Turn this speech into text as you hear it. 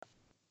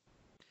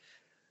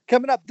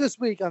Coming up this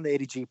week on the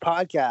ADG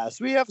podcast,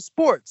 we have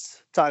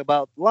sports. Talk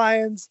about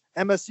Lions,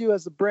 MSU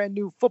as a brand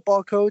new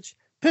football coach,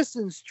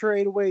 Pistons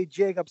trade away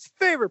Jacob's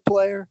favorite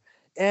player,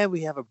 and we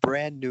have a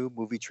brand new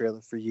movie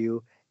trailer for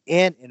you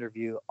and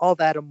interview. All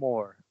that and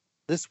more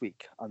this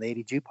week on the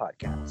ADG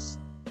podcast.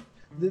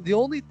 The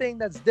only thing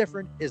that's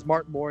different is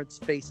Mark Lawrence's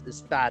face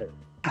is fatter.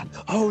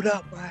 Hold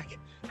up, Mike.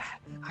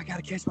 I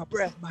gotta catch my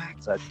breath, Mike.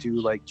 I do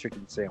like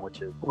chicken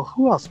sandwiches. Well,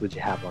 who else would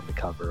you have on the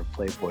cover of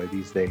Playboy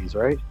these days,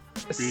 right?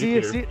 See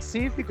if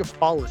you can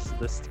polish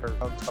this term.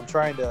 I'm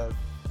trying to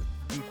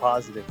be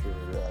positive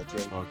here,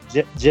 Jake.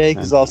 Okay. Jake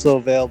is also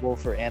available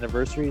for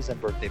anniversaries and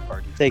birthday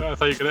parties. I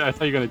thought you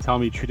were gonna tell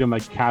me treat him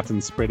like cats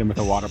and sprayed him with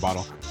a water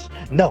bottle.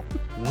 No.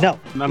 Not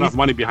enough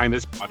money behind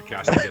this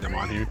podcast to get him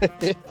on here.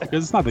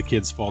 Because it's not the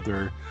kids' fault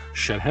they're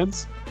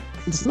shitheads.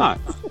 It's not.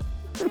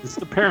 It's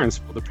the parents'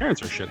 fault. The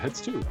parents are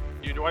shitheads too.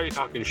 Why are you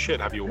talking shit?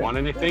 Have you won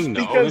anything?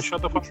 No, then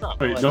shut the fuck up.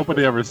 Wait,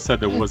 nobody ever said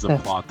there was a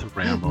plot to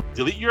Rambo.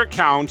 Delete your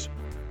account,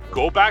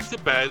 go back to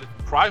bed,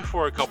 cry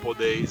for a couple of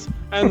days,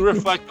 and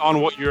reflect on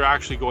what you're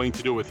actually going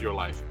to do with your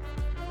life.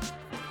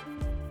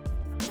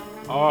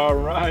 All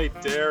right,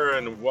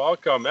 Darren,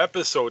 welcome.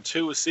 Episode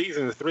 2,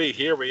 Season 3.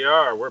 Here we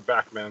are. We're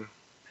back, man.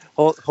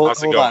 Hold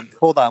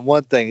on.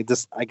 One thing.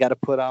 I got to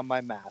put on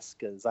my mask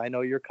because I know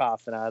you're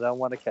coughing. I don't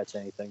want to catch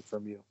anything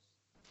from you.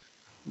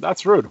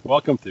 That's rude.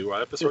 Welcome to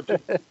episode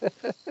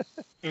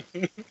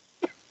 2.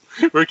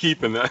 We're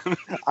keeping that.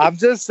 I'm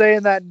just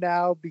saying that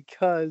now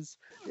because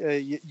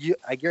I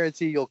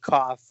guarantee you'll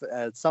cough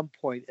at some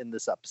point in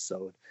this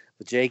episode.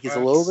 But Jake is a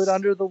little bit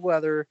under the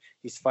weather.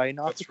 He's fighting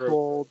off the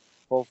cold.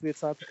 Hopefully,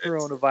 it's not the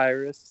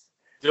coronavirus.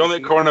 The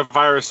only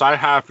coronavirus I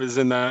have is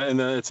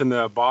it's in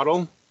the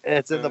bottle.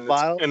 It's in the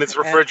bottle, and it's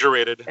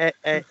refrigerated.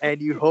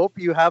 And you hope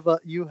you have a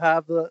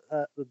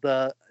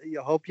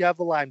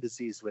Lyme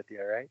disease with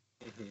you, right?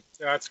 Mm-hmm.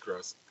 That's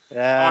gross.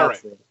 Yeah. All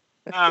right.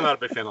 I'm not a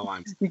big fan of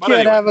limes. You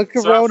can't have a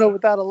corona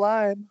without a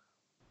lime.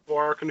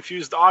 For our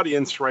confused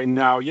audience right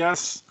now,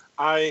 yes,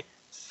 I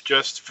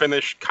just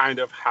finished kind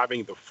of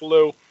having the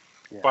flu,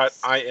 but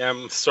I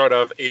am sort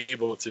of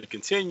able to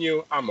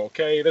continue. I'm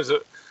okay.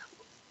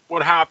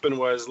 What happened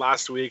was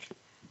last week.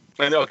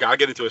 And okay, I'll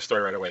get into a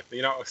story right away.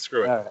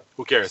 Screw it. Right.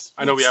 Who cares?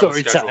 I know we have a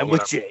schedule. Story time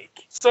with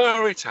Jake.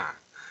 Story time.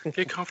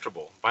 Get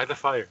comfortable by the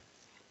fire.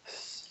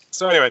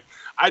 So anyway,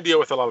 I deal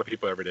with a lot of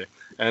people every day.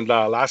 And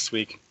last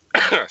week,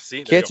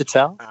 see, can't you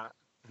tell?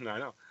 No, I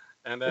know.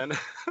 And then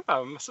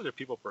I'm such a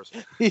people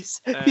person. He's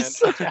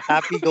such a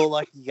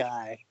happy-go-lucky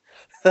guy.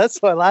 That's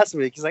why last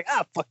week he's like,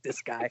 fuck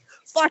this guy,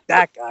 fuck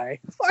that guy,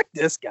 fuck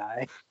this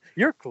guy.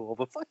 You're cool,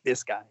 but fuck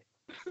this guy.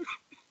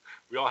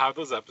 We all have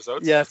those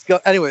episodes. Yes. Go.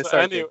 Anyway, go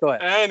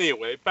ahead.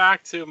 Anyway,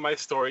 back to my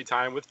story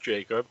time with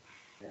Jacob.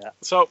 Yeah.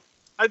 So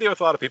I deal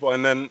with a lot of people,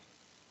 and then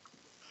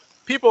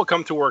people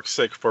come to work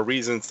sick for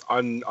reasons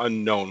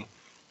unknown,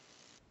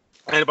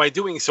 and by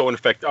doing so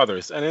infect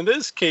others. And in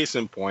this case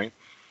in point,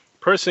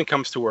 person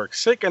comes to work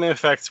sick and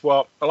infects,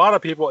 a lot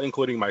of people,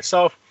 including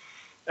myself.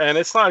 And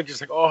it's not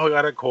just like, I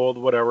got a cold,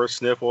 whatever,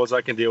 sniffles,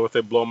 I can deal with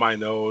it, blow my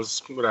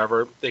nose,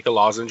 whatever, take a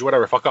lozenge,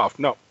 whatever, fuck off.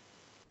 No.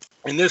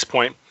 In this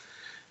point,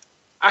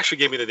 actually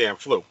gave me the damn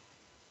flu.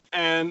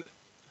 And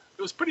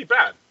it was pretty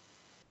bad.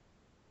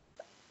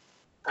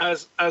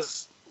 As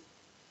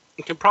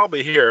you can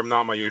probably hear, I'm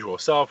not my usual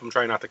self. I'm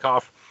trying not to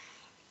cough.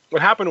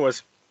 What happened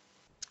was,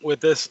 with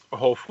this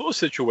whole flu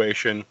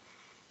situation,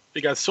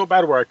 it got so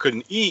bad where I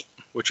couldn't eat,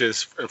 which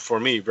is, for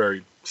me,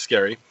 very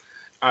scary.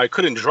 I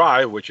couldn't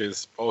drive, which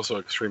is also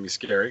extremely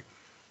scary,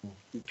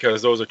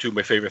 because those are two of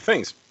my favorite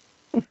things.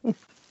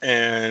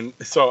 And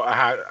so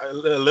I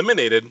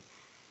eliminated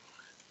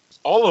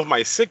all of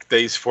my sick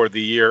days for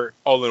the year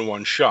all in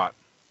one shot.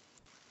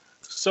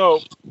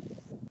 So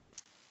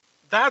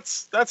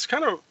that's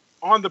kind of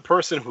on the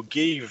person who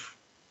gave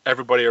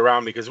everybody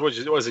around me, because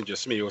it wasn't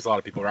just me. It was a lot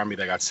of people around me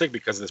that got sick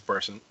because of this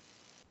person.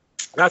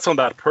 That's on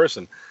that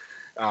person.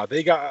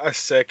 They got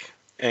sick,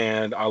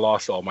 and I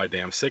lost all my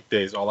damn sick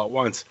days all at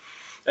once.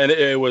 And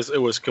it was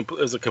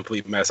a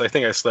complete mess. I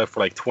think I slept for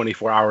like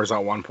 24 hours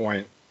at one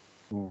point.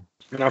 And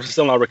I'm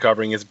still not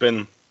recovering. It's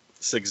been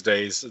 6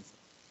 days.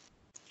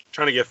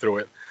 Trying to get through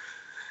it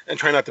and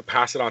try not to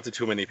pass it on to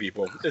too many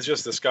people. It's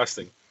just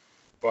disgusting.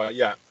 But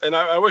yeah, and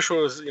I wish it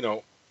was,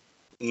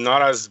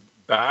 not as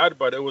bad,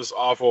 but it was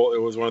awful.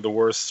 It was one of the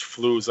worst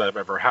flus I've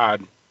ever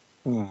had.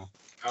 I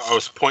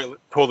was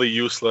totally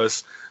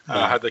useless.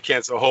 I had to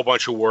cancel a whole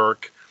bunch of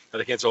work.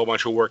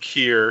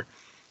 Here.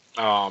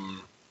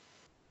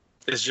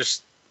 It's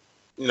just,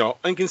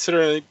 being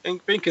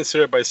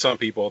considered by some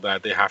people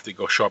that they have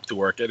to show up to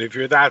work. And if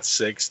you're that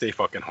sick, stay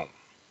fucking home.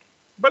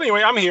 But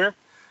anyway, I'm here.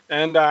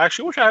 And I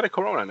actually wish I had a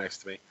corona next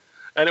to me.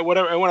 And I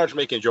wasn't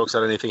making jokes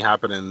that anything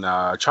happened in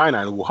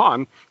China, in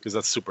Wuhan, because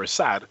that's super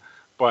sad.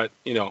 But,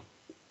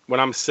 when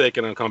I'm sick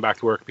and I'm coming back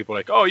to work, people are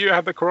like, oh, you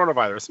have the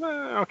coronavirus.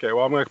 Okay,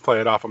 well, I'm going to play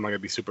it off. I'm not going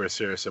to be super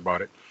serious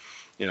about it.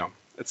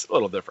 It's a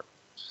little different.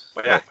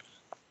 But yeah,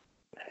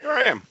 here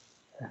I am.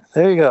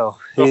 There you go.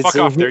 So fuck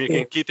off there.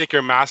 You can take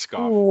your mask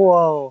off.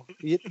 Whoa.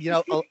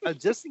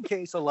 Just in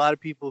case a lot of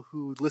people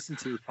who listen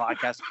to the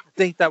podcast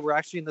think that we're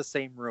actually in the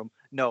same room.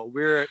 No,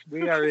 we are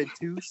in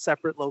two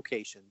separate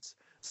locations.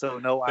 So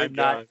no, Thank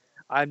God.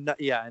 I'm not.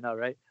 Yeah, I know,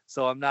 right?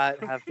 So I'm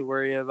not have to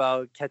worry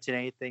about catching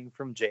anything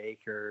from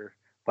Jake or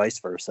vice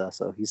versa.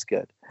 So he's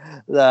good.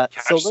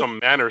 Catch some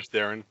manners,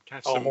 Darren.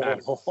 Catch some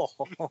manners.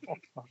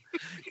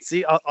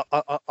 See,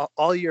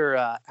 all your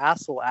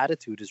asshole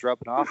attitude is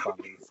rubbing off on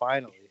me.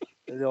 Finally,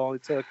 it only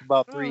took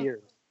about 3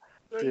 years.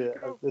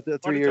 The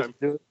 3 years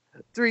of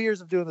 3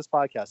 years of doing this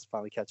podcast to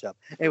finally catch up.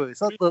 Anyway,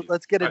 so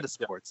let's get into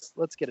sports.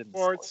 Let's get into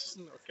sports.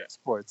 Okay.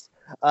 Sports.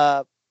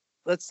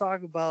 Let's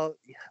talk about.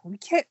 We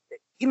can't.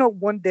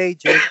 One day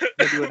Jake's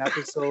gonna do an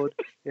episode.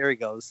 There he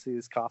goes.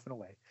 He's coughing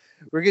away.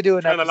 We're gonna do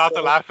an episode. Not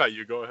to laugh at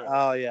you. Go ahead.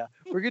 Oh yeah,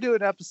 we're gonna do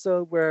an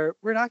episode where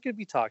we're not gonna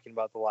be talking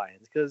about the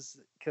Lions because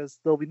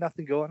there'll be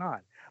nothing going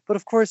on. But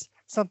of course,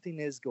 something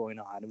is going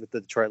on with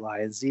the Detroit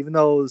Lions, even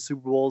though the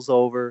Super Bowl's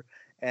over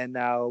and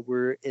now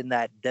we're in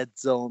that dead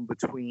zone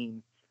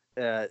between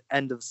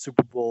end of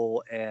Super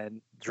Bowl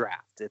and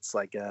draft. It's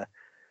like a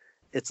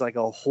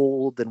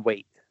hold and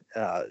wait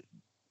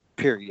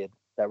period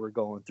that we're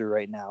going through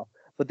right now.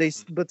 But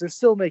they're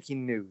still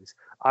making news.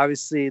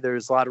 Obviously,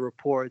 there's a lot of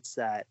reports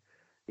that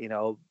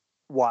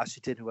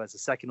Washington, who has a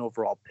second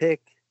overall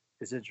pick,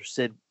 is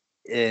interested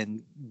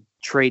in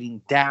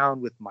trading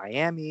down with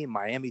Miami, and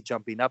Miami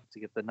jumping up to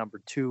get the number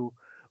 2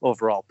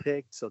 overall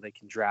pick so they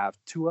can draft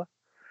Tua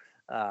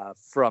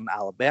from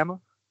Alabama,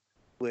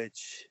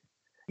 which,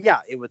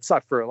 yeah, it would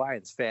suck for a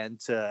Lions fan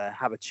to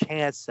have a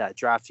chance at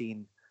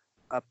drafting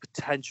a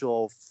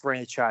potential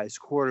franchise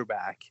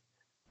quarterback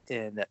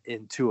in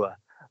Tua.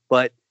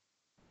 But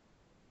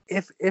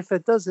if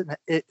it doesn't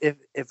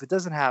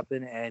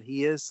happen and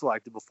he is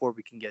selected before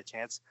we can get a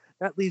chance,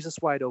 that leaves us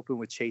wide open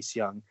with Chase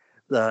Young,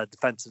 the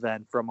defensive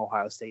end from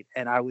Ohio State.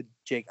 And I would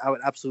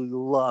absolutely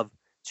love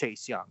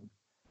Chase Young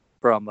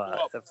from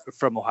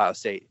Ohio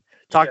State.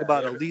 Talk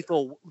about a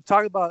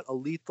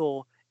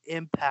lethal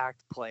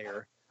impact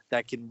player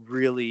that can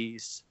really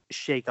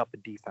shake up a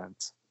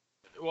defense.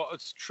 Well,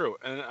 it's true.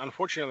 And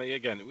unfortunately,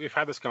 again, we've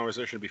had this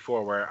conversation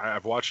before where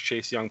I've watched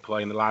Chase Young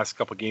play in the last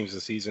couple of games of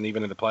the season,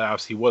 even in the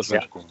playoffs. He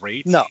wasn't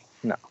great. No.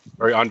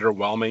 Very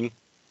underwhelming.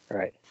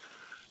 Right.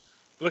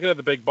 Looking at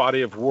the big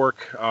body of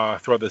work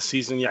throughout the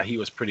season, yeah, he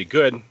was pretty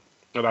good.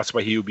 Well, that's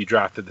why he would be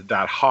drafted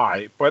that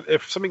high. But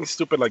if something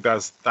stupid like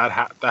that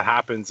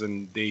happens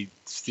and they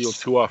steal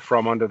Tua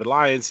from under the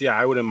Lions, yeah,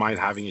 I wouldn't mind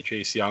having a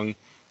Chase Young.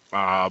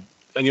 And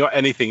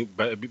anything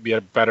but be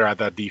better at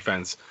that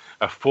defense.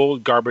 A full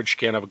garbage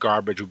can of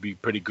garbage would be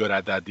pretty good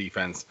at that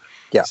defense.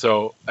 Yeah.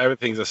 So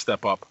everything's a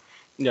step up.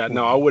 Yeah,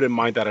 no, I wouldn't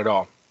mind that at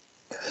all.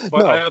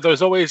 But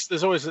there's always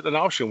an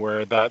option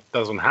where that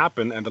doesn't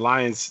happen, and the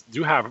Lions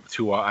do have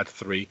Tua at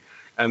 3.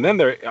 And then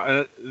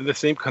they're the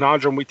same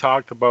conundrum we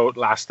talked about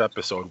last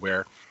episode,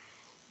 where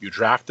you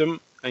draft him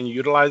and you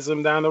utilize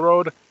him down the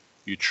road,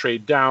 you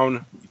trade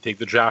down, you take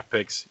the draft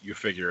picks, you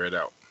figure it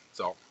out.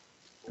 So,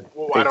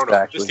 I don't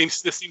know. This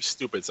seems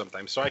stupid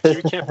sometimes, so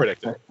you can't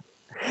predict it.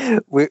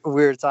 We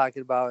were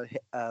talking about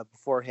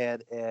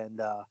beforehand,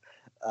 and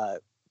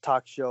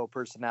talk show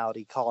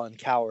personality Colin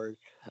Cowherd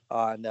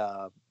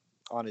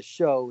on his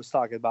show was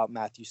talking about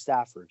Matthew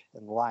Stafford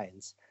and the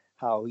Lions,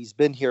 how he's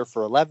been here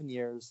for 11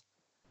 years,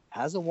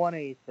 hasn't won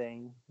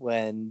anything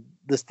when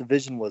this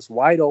division was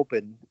wide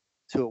open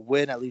to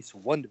win at least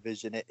one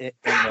division in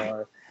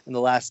the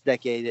last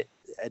decade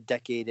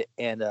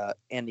and a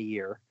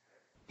year.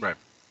 Right.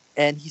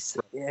 And he's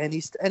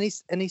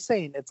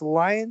saying if the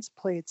Lions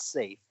play it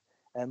safe,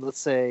 and let's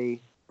say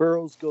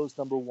Burrows goes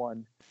number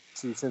 1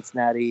 to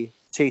Cincinnati,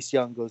 Chase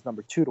Young goes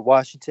number 2 to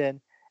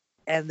Washington,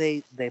 and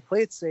they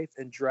play it safe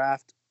and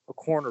draft a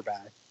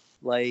cornerback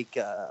like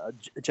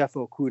Jeff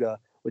Okudah,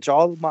 which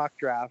all the mock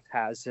draft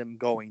has him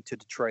going to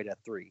Detroit at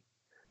 3.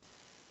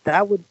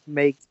 That would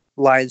make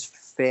Lions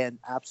fan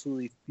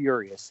absolutely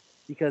furious,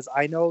 because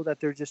I know that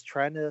they're just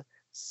trying to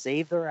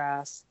save their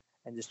ass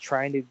and just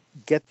trying to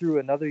get through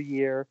another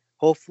year.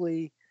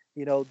 Hopefully,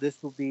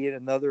 this will be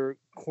another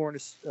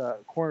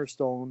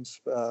cornerstones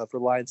for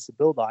Lions to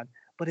build on.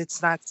 But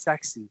it's not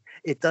sexy.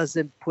 It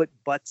doesn't put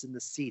butts in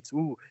the seats.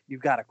 Ooh,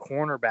 you've got a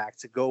cornerback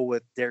to go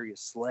with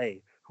Darius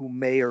Slay, who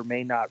may or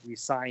may not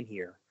resign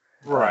here.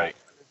 Right.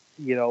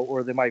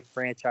 Or they might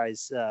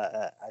franchise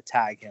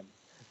tag him.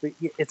 But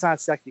it's not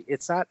sexy.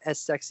 It's not as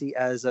sexy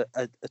as a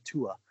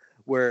Tua,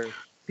 where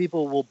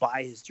people will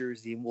buy his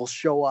jersey and will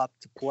show up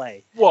to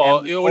play. Well,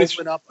 and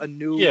open up a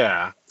new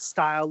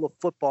style of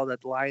football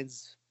that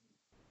Lions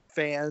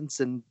fans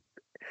and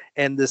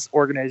this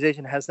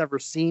organization has never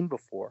seen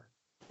before.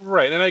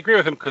 Right, and I agree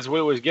with him, because what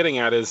he was getting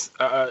at is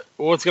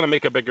what's going to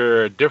make a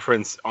bigger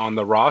difference on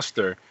the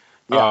roster,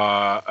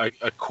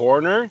 a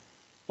corner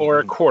or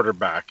a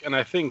quarterback. And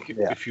I think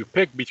if you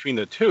pick between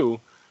the two,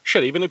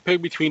 even if you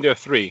pick between the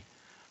 3,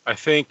 I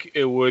think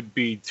it would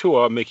be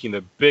Tua making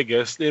the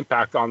biggest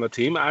impact on the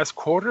team, as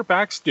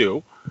quarterbacks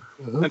do.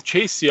 Mm-hmm. And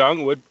Chase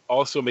Young would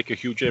also make a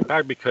huge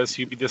impact because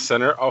he'd be the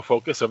center of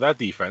focus of that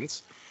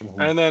defense.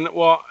 Mhm. And then,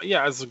 well,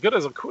 yeah, as good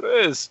as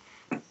Okuda is,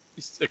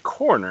 he's a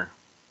corner.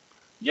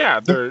 Yeah,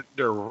 they're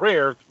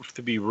rare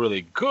to be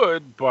really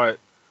good, but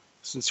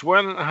since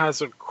when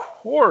has a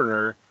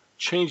corner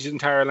changed the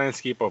entire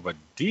landscape of a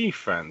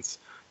defense?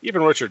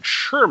 Even Richard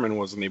Sherman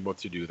wasn't able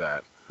to do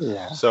that.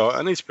 Yeah. So,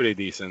 and he's pretty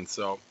decent.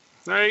 So,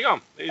 there you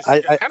go. He's I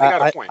I, kind of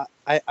got a I, point.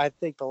 I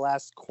think the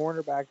last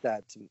cornerback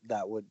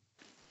that would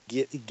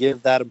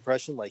give that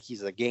impression like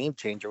he's a game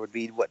changer would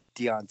be what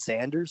Deion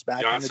Sanders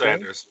back in Deion the day.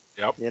 Sanders.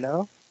 Yep, You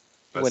know,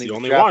 that's when he the was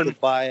only one.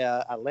 drafted by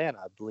Atlanta,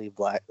 I believe,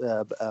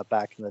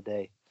 back in the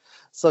day.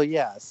 So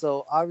yeah,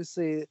 so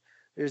obviously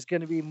there's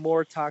going to be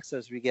more talks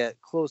as we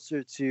get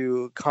closer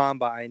to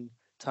combine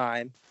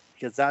time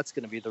because that's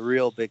going to be the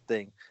real big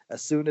thing.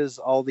 As soon as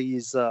all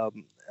these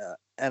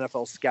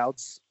NFL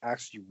scouts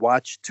actually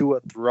watch Tua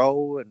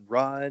throw and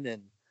run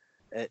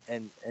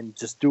and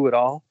just do it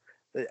all,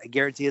 I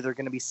guarantee you they're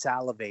going to be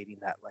salivating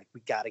that like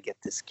we got to get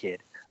this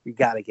kid,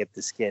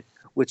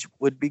 which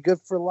would be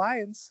good for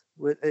Lions.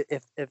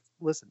 If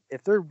listen,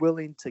 if they're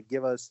willing to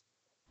give us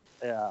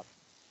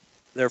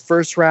their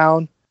first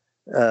round,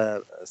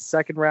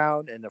 second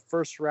round, and the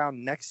first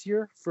round next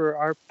year for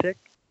our pick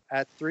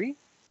at 3,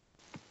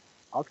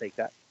 I'll take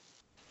that.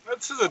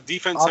 This is a I'll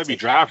defense-heavy take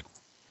draft.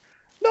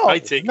 No, I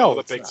take all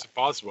the it's picks not. if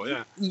possible.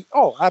 Yeah.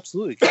 Oh,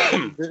 absolutely.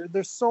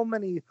 There's so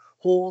many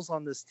holes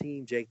on this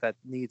team, Jake, that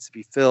needs to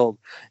be filled.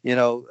 You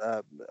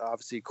know,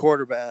 obviously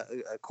quarterback,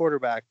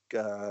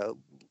 middle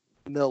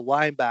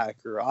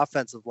linebacker,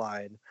 offensive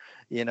line.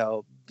 You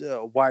know,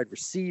 wide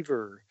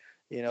receiver.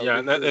 You know, Yeah,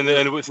 and the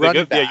then with the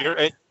running good, yeah,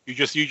 back. you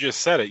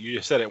just said it. You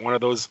just said it. One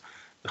of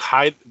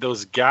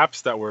those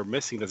gaps that we're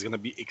missing that's going to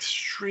be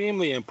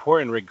extremely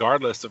important,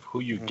 regardless of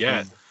who you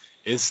get,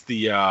 is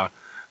the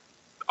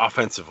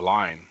offensive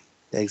line.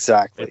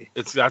 Exactly.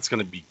 That's going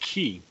to be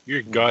key.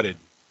 You're gutted.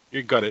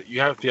 You're gutted.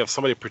 You have to have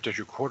somebody protect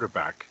your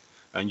quarterback,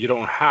 and you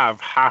don't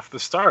have half the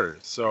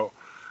starters. So,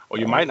 or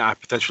you might not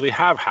potentially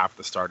have half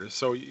the starters.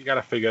 So you got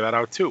to figure that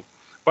out too.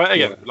 But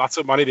again, lots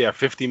of money. They have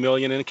 $50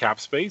 million in cap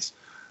space.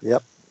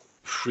 Yep.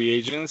 Free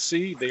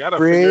agency. They got to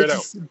figure it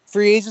out.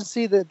 Free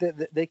agency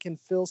that they can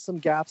fill some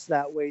gaps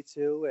that way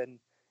too,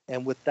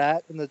 and with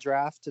that in the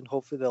draft, and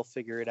hopefully they'll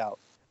figure it out.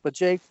 But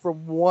Jake,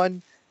 from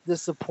one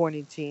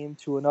disappointing team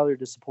to another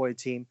disappointing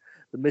team,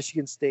 the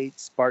Michigan State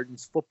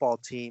Spartans football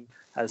team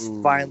has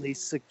finally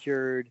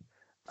secured,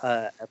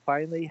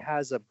 finally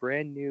has a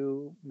brand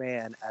new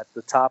man at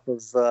the top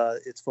of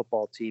its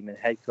football team and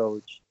head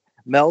coach.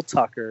 Mel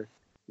Tucker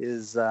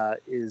is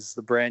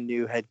the brand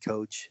new head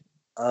coach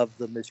of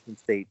the Michigan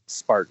State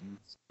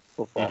Spartans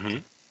football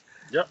team.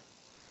 Yep.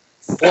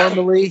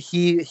 Formerly,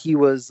 he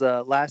was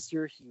last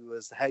year he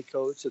was the head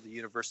coach of the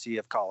University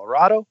of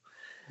Colorado,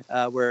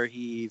 where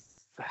he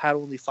had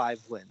only 5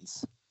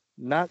 wins.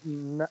 Not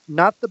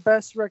the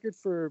best record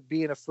for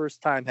being a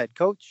first-time head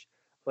coach,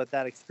 but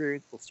that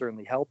experience will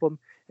certainly help him.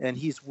 And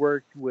he's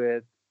worked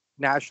with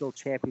national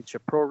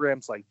championship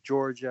programs like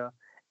Georgia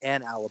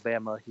and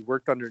Alabama. He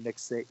worked under Nick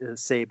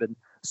Saban,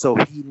 so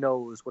he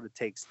knows what it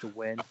takes to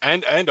win.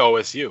 And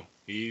OSU.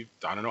 He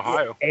down in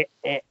Ohio.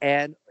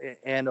 And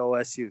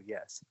OSU,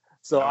 yes.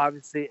 So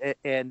obviously,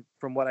 and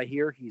from what I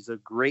hear, he's a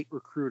great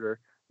recruiter,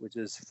 which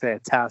is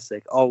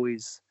fantastic.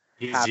 Always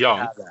he's young.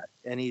 To have that,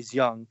 and he's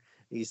young.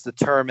 He's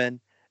determined,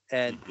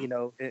 and you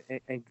know,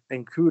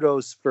 and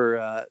kudos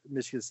for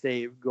Michigan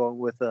State going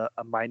with a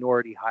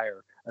minority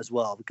hire as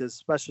well, because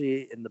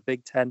especially in the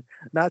Big Ten,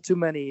 not too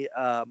many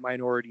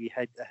minority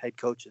head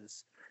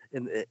coaches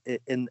in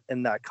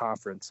that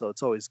conference. So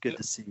it's always good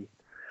to see.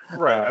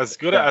 Right, as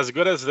good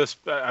as this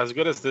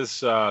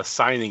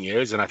signing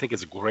is, and I think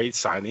it's a great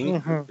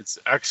signing. It's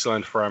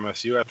excellent for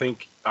MSU. I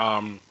think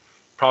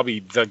probably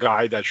the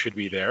guy that should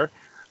be there.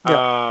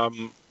 Yeah.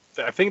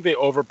 I think they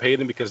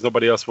overpaid him because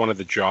nobody else wanted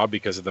the job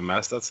because of the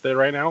mess that's there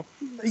right now.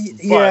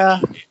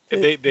 Yeah,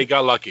 but they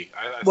got lucky.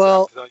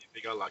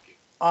 They got lucky.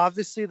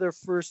 Obviously, their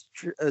first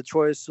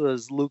choice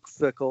was Luke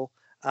Fickell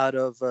out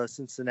of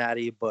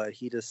Cincinnati, but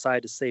he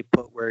decided to stay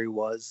put where he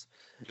was.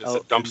 It's a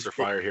dumpster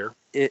fire here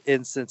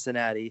in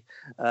Cincinnati,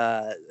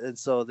 and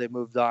so they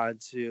moved on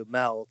to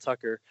Mel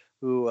Tucker,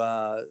 who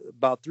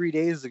about 3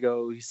 days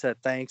ago he said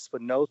thanks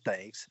but no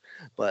thanks.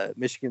 But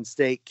Michigan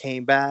State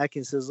came back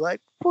and says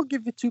like, we'll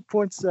give you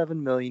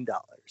 $2.7 million,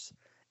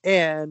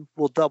 and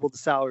we'll double the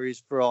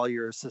salaries for all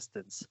your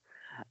assistants.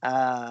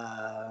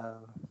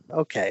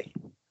 Okay.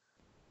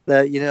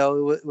 That you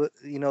know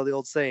the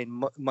old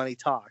saying, money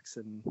talks,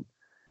 and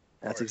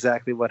that's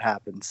exactly what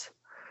happens.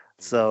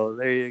 So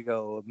there you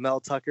go,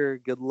 Mel Tucker.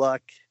 Good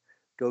luck.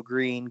 Go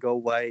green, go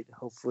white.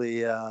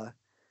 Hopefully,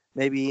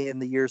 maybe in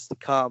the years to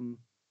come,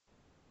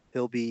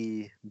 he'll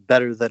be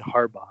better than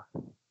Harbaugh.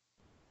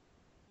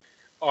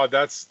 Oh,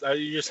 that's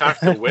you just have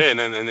to win,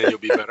 and then you'll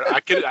be better. I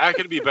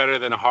could be better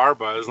than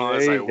Harbaugh as long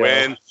as I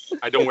win.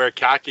 I don't wear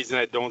khakis and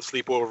I don't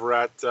sleep over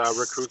at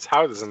recruits'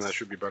 houses, and that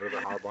should be better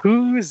than Harbaugh.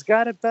 Who's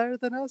got it better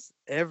than us?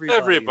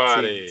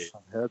 Everybody.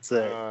 That's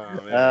it.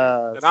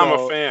 And I'm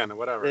a fan.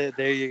 Whatever.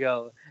 There you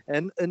go.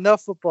 And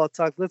enough football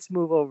talk. Let's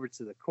move over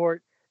to the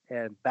court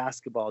and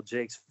basketball,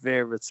 Jake's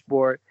favorite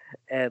sport.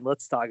 And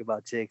let's talk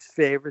about Jake's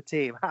favorite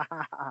team.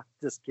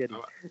 Just kidding.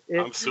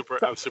 I'm super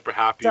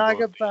happy Talk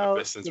about the about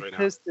Pistons the right now.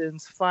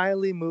 Pistons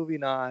finally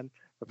moving on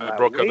from I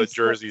broke out the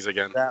jerseys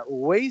again. that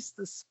waste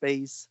of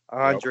space.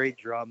 Andre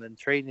Drummond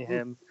trading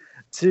him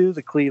to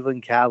the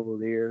Cleveland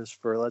Cavaliers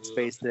for, let's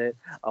face it,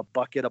 a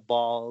bucket of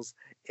balls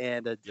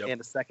and a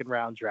second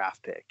round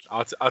draft pick.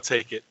 I'll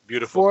take it.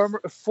 Beautiful.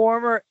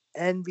 Former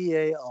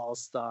NBA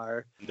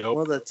All-Star, Nope.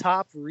 one of the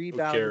top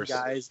rebounding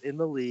guys in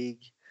the league.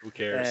 Who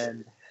cares?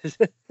 And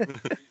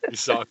he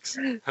sucks.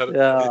 He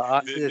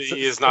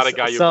is not a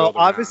guy you so build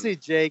around. obviously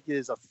Jake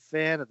is a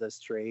fan of this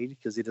trade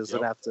because he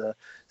doesn't have to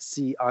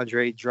see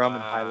Andre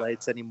Drummond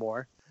highlights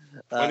anymore.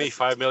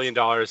 $25 million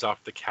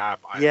off the cap.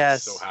 I'm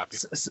so happy.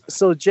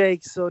 So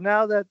Jake, so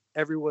now that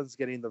everyone's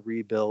getting the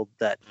rebuild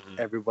that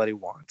everybody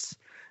wants,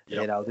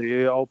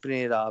 they're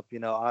opening it up.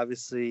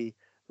 Obviously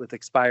with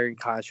expiring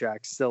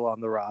contracts still on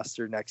the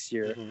roster next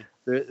year.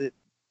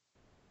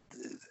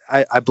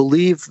 I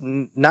believe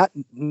not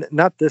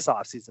this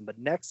offseason, but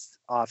next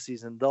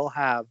offseason they'll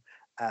have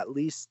at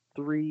least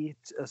 2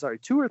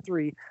 or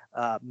 3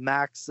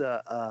 max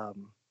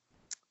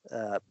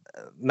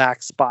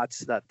spots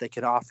that they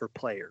can offer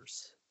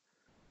players.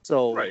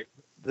 So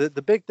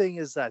the big thing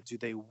is that do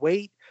they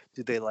wait?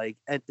 Do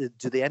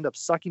they end up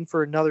sucking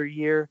for another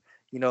year?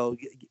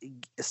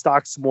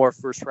 Stock some more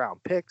first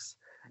round picks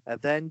and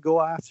then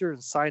go after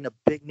and sign a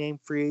big name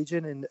free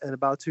agent in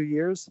about 2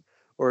 years?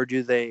 Or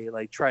do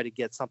they try to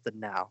get something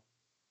now?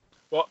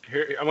 Well,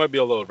 here I'm going to be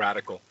a little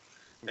radical,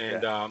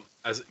 and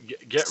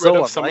get rid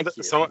of some of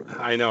the.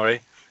 I know,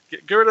 right?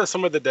 Get rid of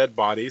some of the dead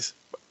bodies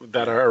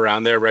that are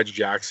around there, Reggie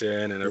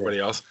Jackson and everybody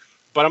else.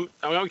 But I'm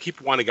going to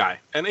keep one guy,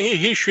 and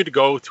he should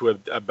go to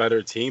a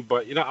better team.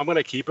 But I'm going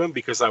to keep him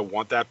because I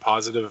want that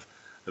positive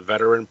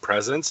veteran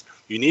presence.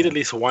 You need at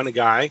least one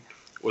guy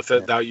with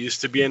that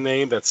used to be a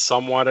name, that's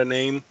somewhat a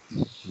name,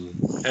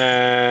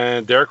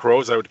 and Derrick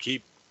Rose I would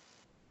keep.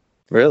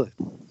 Really?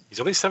 He's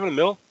only $7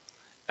 million,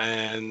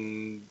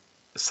 and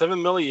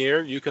 $7 million a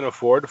year you can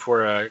afford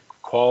for a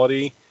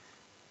quality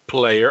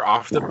player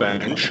off the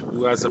bench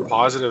who has a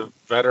positive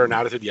veteran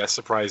attitude. Yes,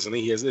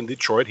 surprisingly, he is in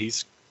Detroit.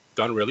 He's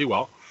done really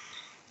well,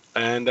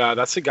 and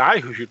that's a guy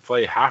who should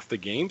play half the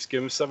games.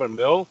 Give him $7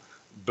 million,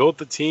 build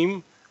the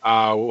team,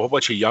 a whole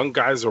bunch of young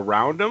guys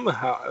around him.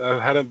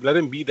 Let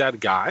him be that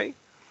guy,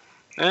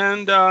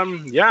 and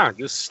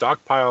just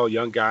stockpile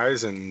young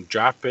guys and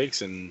draft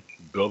picks and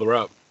build her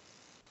up.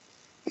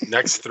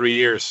 Next 3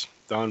 years,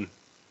 done.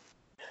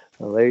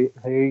 Well, there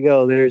you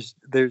go. There's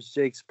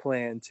Jake's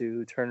plan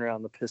to turn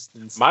around the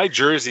Pistons. My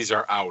jerseys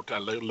are out. I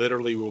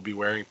literally will be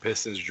wearing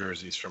Pistons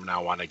jerseys from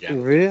now on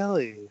again.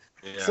 Really?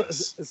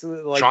 Yes.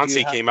 So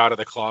Chauncey came out of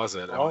the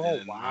closet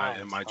in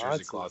my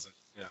jersey closet.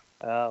 Yeah.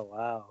 Oh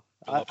wow.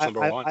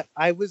 #1.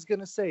 I was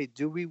gonna say,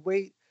 do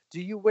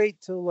you wait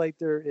till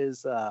there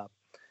is a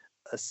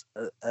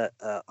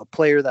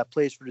player that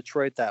plays for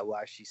Detroit that will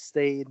actually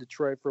stay in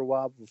Detroit for a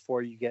while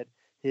before you get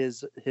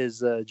his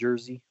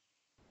jersey?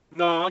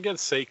 No, I'll get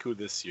Sekou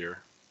this year.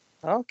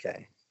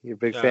 Okay. You're a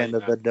big fan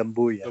of the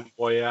Dumbuya.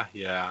 Dumbuya,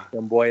 yeah.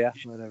 Dumbuya,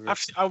 whatever.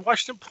 I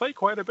watched him play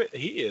quite a bit.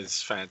 He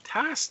is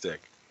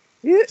fantastic.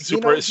 Yeah,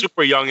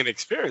 super young and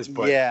experienced,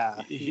 but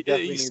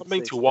he's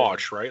something to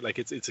watch, right?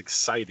 It's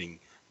exciting.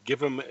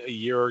 Give him a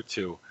year or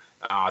two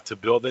to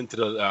build into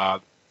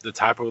the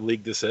type of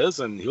league this is,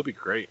 and he'll be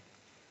great.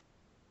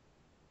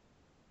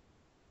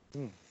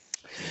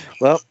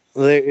 Well,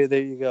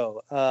 there you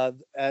go.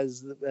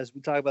 As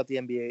we talk about the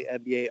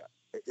NBA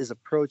is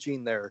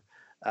approaching their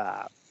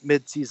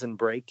mid-season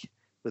break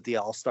with the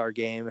All-Star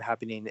game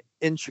happening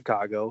in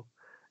Chicago,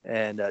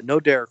 and no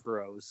Derrick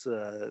Rose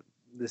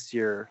this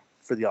year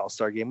for the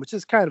All-Star game, which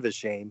is kind of a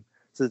shame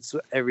since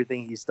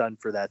everything he's done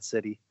for that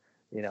city.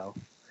 You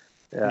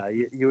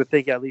would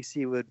think at least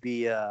he would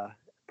be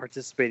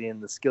participating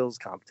in the skills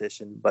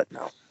competition, but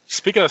no.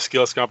 Speaking of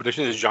skills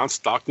competition, is John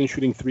Stockton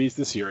shooting threes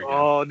this year again?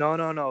 Oh,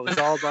 no. It's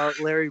all about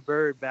Larry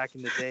Bird back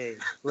in the day.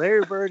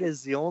 Larry Bird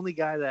is the only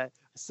guy that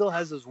still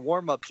has his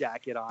warm-up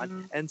jacket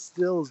on and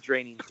still is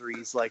draining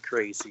threes like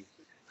crazy.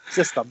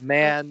 Just a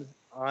man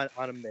on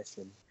a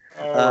mission.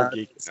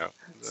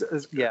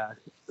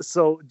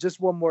 So just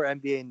one more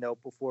NBA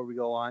note before we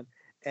go on.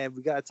 And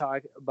we got to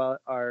talk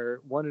about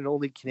our one and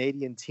only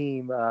Canadian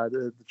team,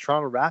 the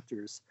Toronto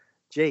Raptors.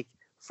 Jake,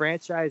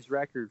 franchise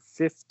record,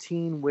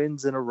 15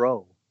 wins in a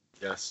row.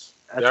 Yes.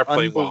 That's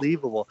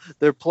unbelievable. Well.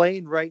 They're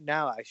playing right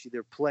now, actually.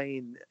 They're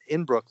playing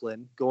in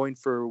Brooklyn, going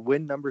for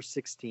win number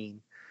 16.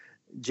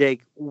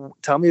 Jake,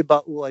 tell me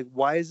about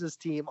why is this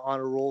team on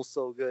a roll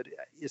so good,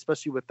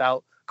 especially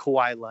without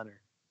Kawhi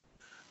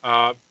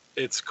Leonard?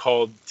 It's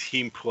called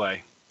team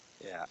play.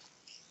 Yeah.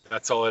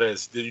 That's all it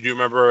is. Did you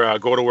remember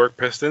Go to Work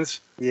Pistons?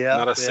 Yeah.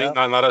 Not a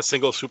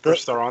single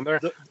superstar on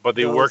there, but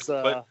they worked.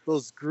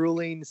 Those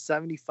grueling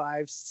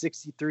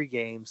 75-63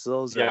 games.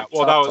 Those are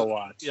tough to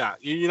watch. Yeah,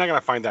 you're not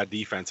gonna find that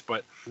defense,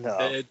 but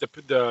the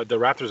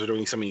Raptors are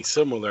doing something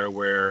similar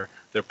where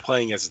they're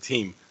playing as a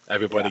team.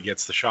 everybody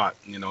gets the shot.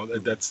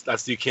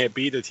 That's you can't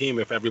beat a team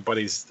if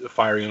everybody's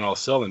firing on all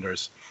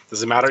cylinders.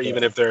 Doesn't matter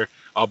even if they're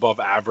above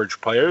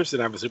average players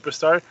and have a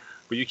superstar,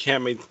 but you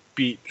can't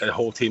beat a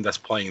whole team that's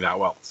playing that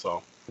well.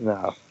 So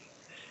no,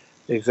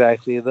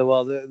 exactly.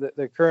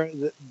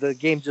 The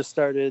game just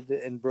started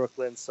in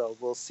Brooklyn, so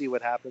we'll see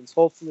what happens.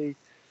 Hopefully,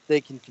 they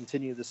can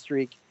continue the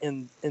streak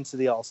into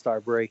the All-Star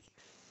break.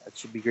 That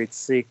should be great to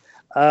see.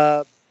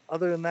 Other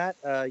than that,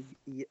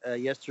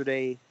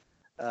 yesterday,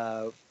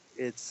 we're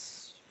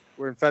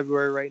in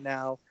February right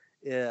now.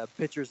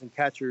 Pitchers and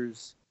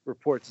catchers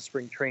report to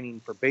spring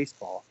training for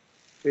baseball.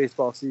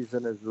 Baseball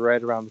season is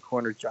right around the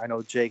corner. I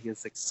know Jake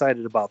is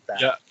excited about that.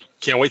 Yeah,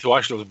 can't wait to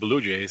watch those Blue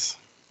Jays.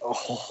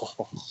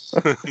 Oh,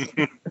 We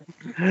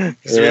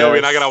know we're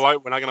not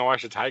gonna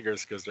watch the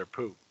Tigers because they're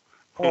poop.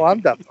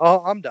 I'm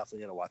definitely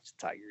gonna watch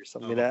the Tigers. I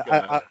mean,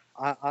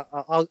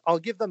 I'll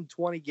give them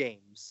 20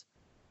 games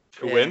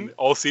to win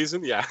all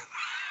season. Yeah.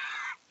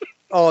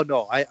 Oh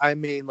no, I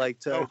mean like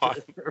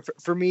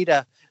for me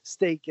to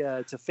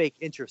fake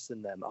interest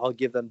in them. I'll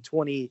give them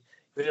 20.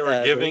 They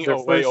were giving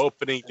away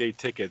opening day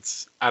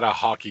tickets at a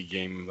hockey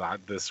game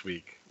this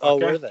week. Oh,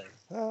 were they?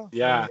 Oh,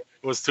 yeah,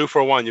 it was 2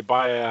 for 1. You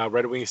buy a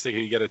Red Wings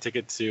ticket, you get a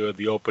ticket to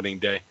the opening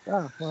day.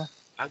 Oh, well.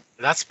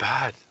 That's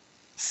bad.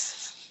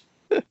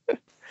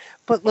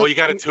 But you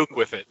got a toque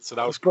with it, so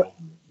that was cool.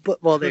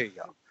 But well, there you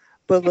go.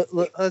 But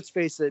let's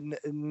face it,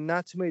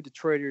 not too many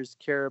Detroiters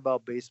care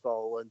about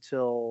baseball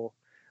until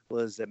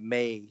was it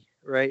May,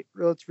 right?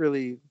 Well, it's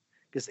really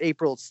because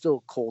April it's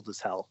still cold as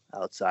hell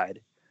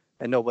outside,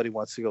 and nobody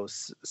wants to go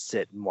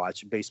sit and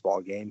watch a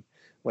baseball game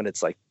when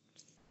it's like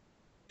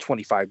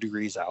 25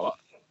 degrees out.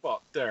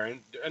 Well, Darren,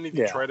 do any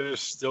Detroiters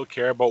still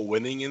care about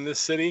winning in this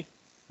city?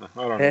 I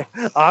don't know.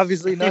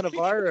 Obviously, none of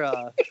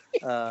our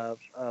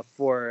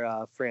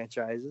four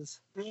franchises.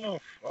 Oh,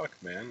 fuck,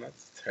 man.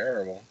 That's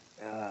terrible.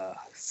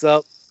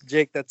 So,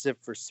 Jake, that's it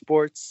for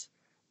sports.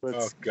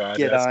 Let's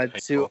get on painful.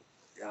 to...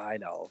 I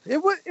know.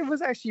 It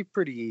was actually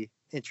pretty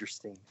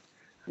interesting.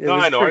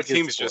 I know. Our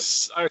teams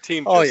suck. Our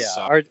teams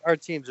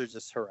are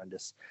just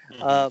horrendous.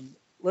 Mm-hmm.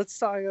 Let's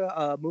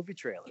talk movie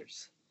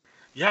trailers.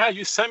 Yeah,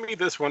 you sent me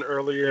this one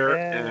earlier,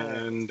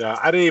 and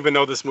I didn't even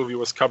know this movie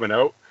was coming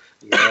out,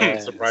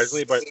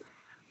 surprisingly. But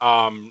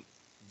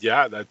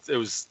it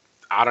was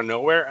out of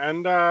nowhere,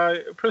 and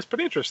it was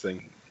pretty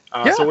interesting.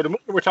 So what the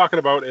movie we're talking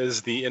about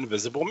is the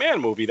Invisible Man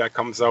movie that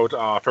comes out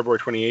February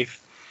 28th.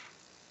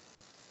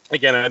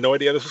 Again, I had no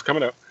idea this was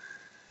coming out.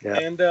 Yeah.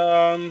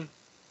 And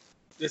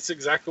it's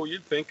exactly what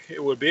you'd think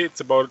it would be. It's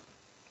about,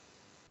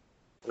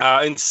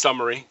 in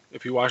summary,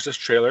 if you watch this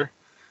trailer,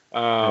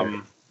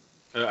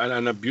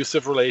 an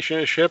abusive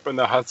relationship, and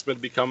the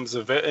husband becomes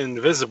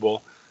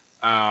invisible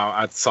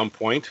at some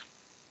point.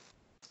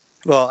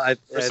 Well,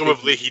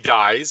 presumably he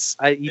dies.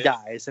 He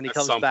dies, and he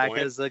comes back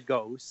as a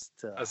ghost.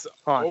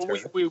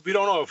 We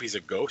don't know if he's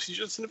a ghost. He's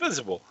just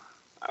invisible.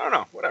 I don't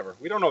know. Whatever.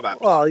 We don't know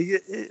that. Well,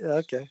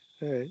 okay.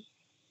 All right.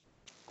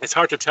 It's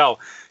hard to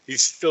tell.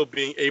 He's still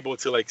being able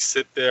to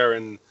sit there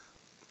and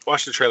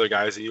watch the trailer,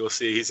 guys, and you'll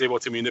see he's able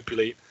to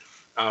manipulate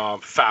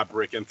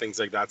fabric and things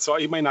like that. So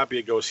he might not be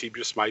a ghost. He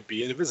just might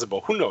be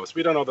invisible. Who knows?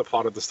 We don't know the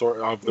plot of the story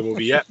of the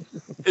movie yet.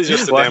 It's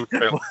just a damn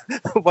trailer.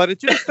 Why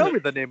didn't you tell me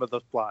the name of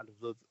the plot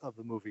of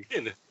the movie?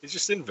 He's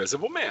just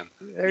Invisible Man.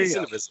 He's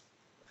invisible.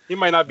 He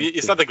might not be.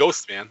 It's not the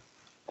Ghost Man.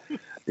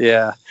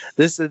 Yeah,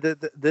 this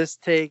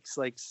takes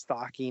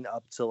stalking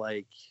up to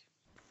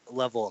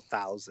level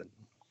 1,000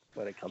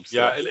 when it comes to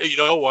that. You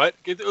know what?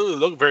 It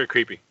look very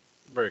creepy.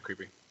 Very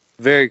creepy.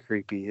 Very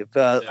creepy.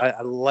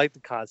 I like the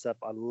concept.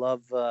 I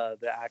love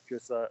the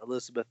actress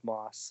Elizabeth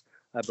Moss.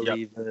 I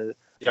believe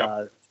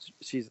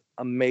she's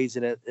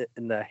amazing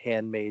in The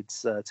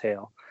Handmaid's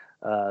Tale.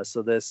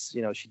 So this,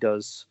 she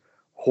does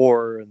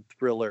horror and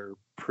thriller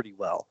pretty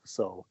well.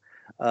 So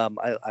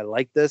I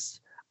like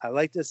this. I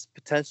like this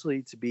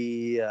potentially to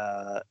be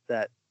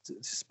that to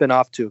spin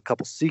off to a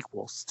couple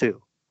sequels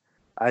too.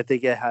 I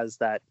think it has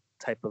that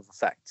type of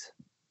effect.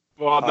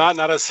 Well,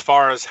 not as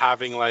far as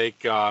having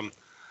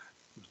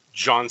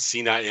John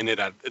Cena in it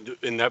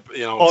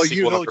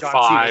sequel number John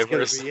 5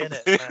 Cena's gonna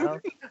be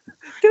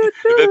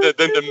in it.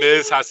 Then the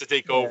Miz has to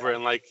take over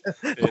and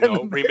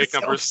remake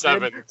number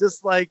 7.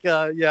 Just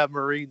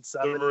Marine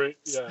 7.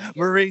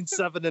 Marine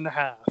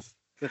 7.5.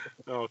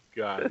 Oh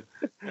God!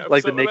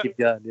 The Naked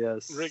Gun,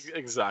 yes.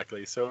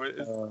 Exactly.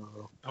 So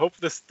hope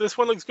this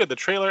one looks good. The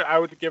trailer, I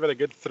would give it a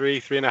good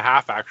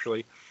 3.5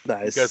 actually.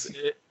 Nice. Because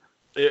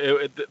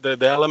the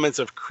elements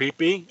of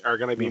creepy are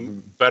going to be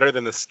better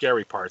than the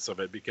scary parts of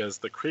it, because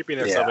the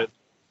creepiness of it,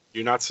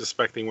 you're not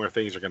suspecting where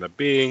things are going to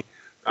be.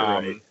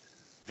 Right.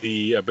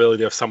 The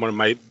ability of someone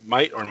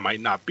might or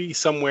might not be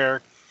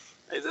somewhere.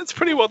 It's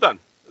pretty well done.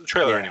 The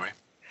trailer anyway.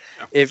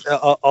 Yeah.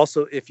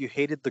 If you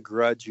hated The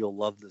Grudge, you'll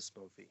love this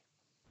movie.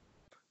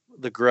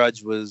 The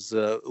Grudge was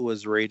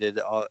rated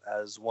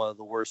as one of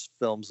the worst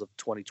films of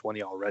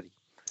 2020 already.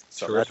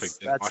 So terrific.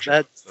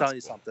 That's telling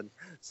you something.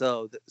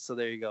 So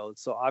there you go.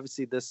 So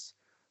obviously this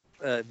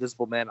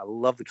Invisible Man. I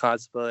love the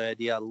concept of the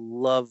idea. I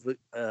love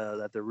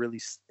that they're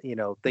really,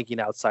 thinking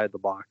outside the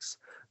box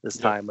this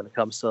time when it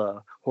comes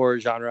to horror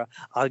genre.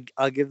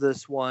 I'll give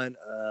this one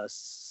a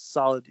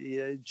solid.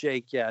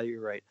 Jake, yeah,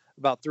 you're right.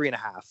 About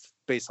 3.5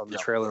 based on the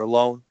trailer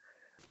alone.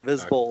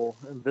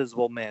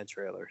 Invisible Man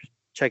trailer.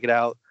 Check it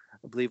out.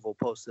 I believe we'll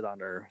post it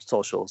on our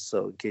socials.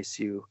 So in case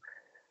you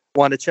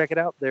want to check it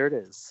out, there it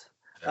is.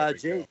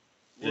 Jake,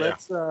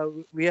 let's.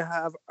 We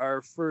have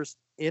our first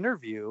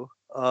interview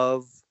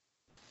of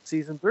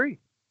season 3.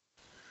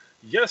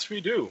 Yes, we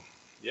do.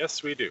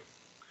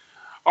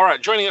 All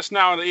right, joining us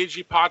now on the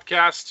AG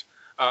podcast,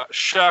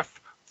 chef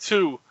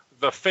to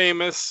the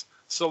famous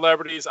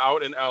celebrities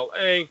out in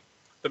LA,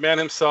 the man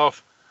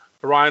himself,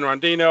 Ryan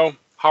Rondeno.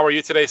 How are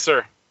you today,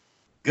 sir?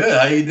 Good.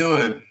 How you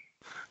doing?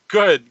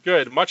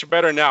 Good. Much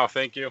better now,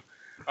 thank you.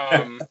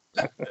 Going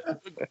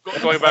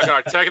back on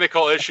our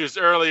technical issues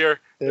earlier,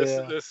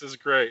 this is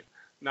great.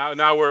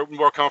 Now we're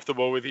more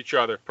comfortable with each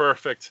other.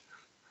 Perfect.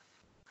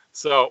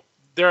 So,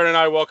 Darren and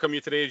I welcome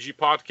you to the AG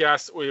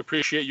podcast. We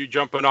appreciate you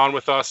jumping on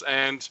with us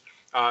and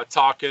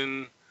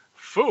talking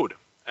food,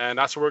 and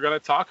that's what we're going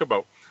to talk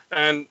about.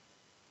 And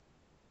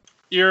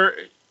you're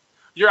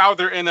out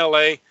there in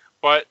LA,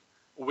 but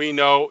we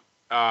know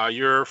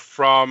you're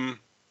from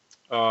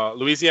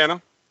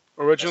Louisiana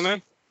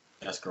originally.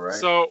 That's correct.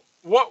 So,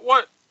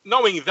 what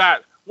knowing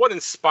that, what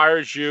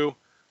inspires you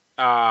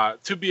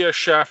to be a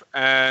chef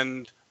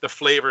and the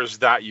flavors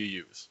that you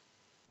use?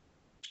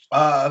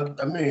 I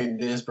mean,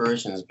 the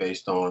inspiration is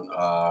based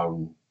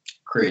on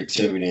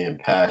creativity and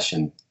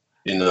passion.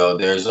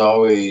 There's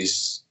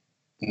always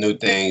new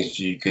things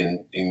you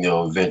can,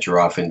 venture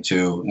off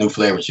into, new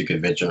flavors you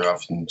can venture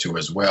off into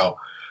as well,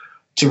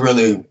 to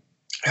really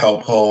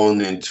help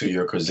hone into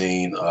your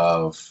cuisine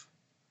of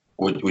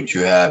what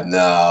you have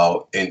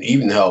now, and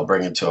even help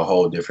bring it to a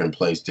whole different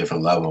place,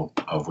 different level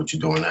of what you're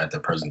doing at the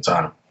present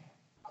time.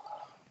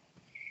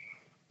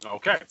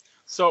 Okay,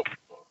 so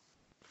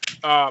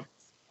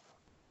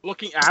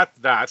looking at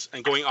that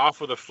and going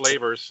off of the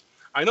flavors,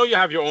 I know you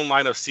have your own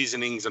line of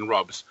seasonings and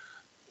rubs.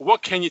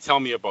 What can you tell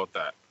me about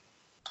that?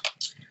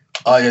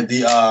 Oh yeah,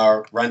 the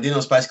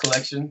Rondeno Spice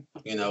Collection.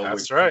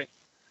 That's right.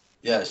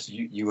 Yes,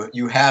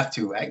 you have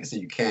to. I can say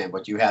you can,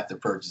 but you have to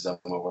purchase them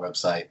on our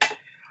website.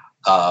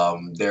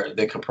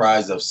 They're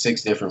comprised of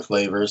 6 different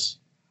flavors.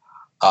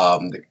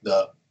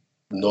 The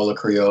Nola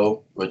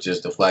Creole, which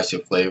is the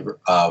flagship flavor,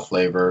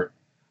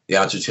 the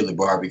Ancho Chili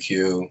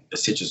Barbecue, the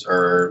citrus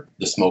herb,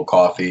 the smoked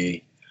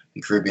coffee,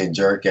 the Caribbean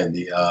jerk, and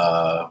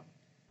the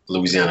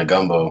Louisiana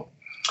gumbo.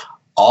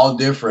 All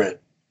different,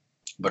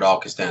 but all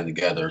can stand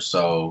together.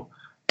 So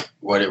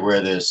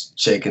where there's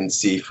chicken,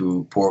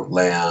 seafood, pork,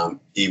 lamb,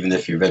 even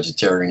if you're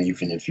vegetarian,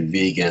 even if you're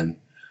vegan,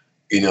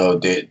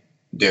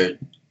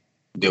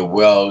 they're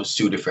well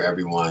suited for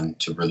everyone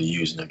to really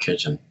use in their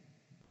kitchen.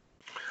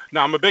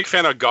 Now, I'm a big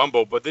fan of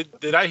gumbo, but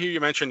did I hear you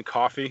mention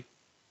coffee?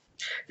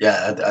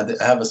 Yeah,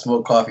 I have a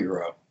smoked coffee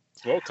rub.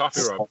 Smoked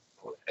coffee rub.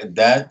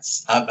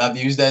 I've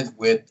used that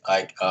with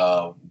like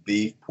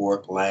beef,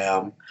 pork,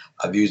 lamb.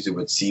 I've used it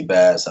with sea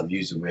bass. I've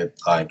used it with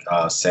like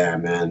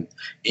salmon,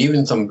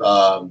 even some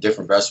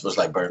different vegetables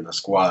like butternut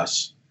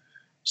squash.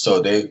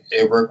 So they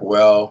work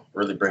well.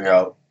 Really bring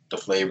out the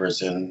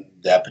flavors in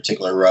that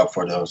particular rub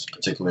for those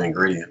particular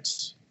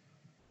ingredients.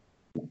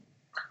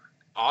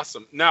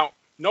 Awesome. Now,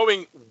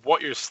 knowing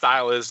what your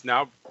style is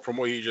now from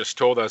what you just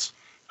told us,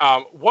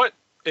 what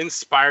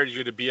inspired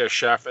you to be a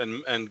chef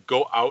and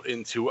go out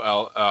into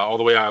all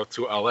the way out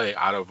to LA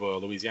out of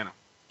Louisiana?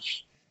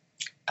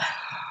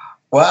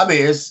 Well, I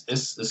mean,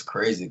 it's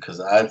crazy because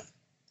I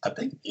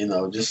think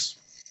just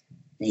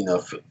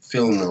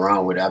feeling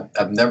around with it,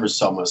 I've never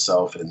saw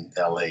myself in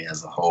LA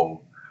as a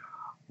whole,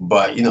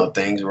 but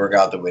things work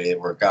out the way they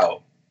work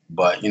out.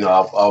 But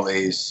I've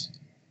always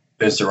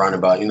been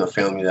surrounded by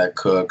family that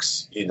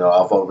cooks. I've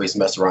always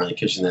messed around in the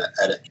kitchen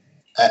at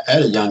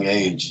a young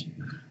age.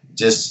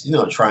 Just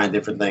trying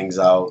different things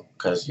out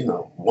because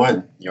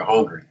one, you're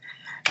hungry,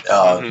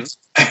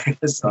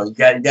 so you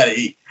gotta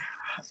eat.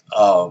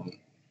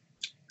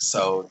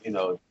 So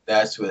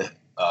that's what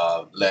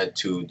led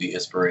to the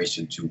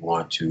inspiration to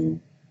want to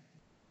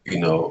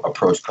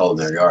approach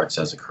culinary arts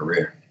as a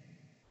career.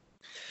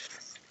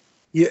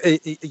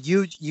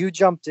 You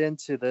jumped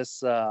into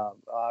this.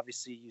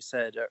 Obviously, you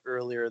said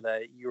earlier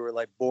that you were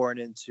like born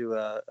into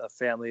a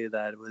family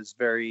that was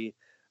very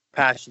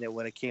passionate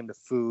when it came to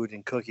food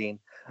and cooking.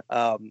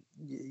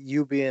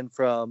 You being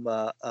from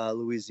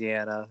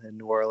Louisiana and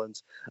New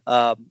Orleans,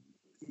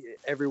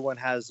 everyone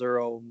has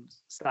their own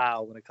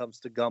style when it comes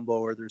to gumbo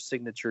or their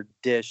signature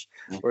dish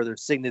or their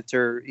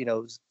signature,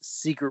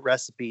 secret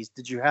recipes.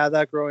 Did you have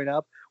that growing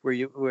up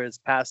where it's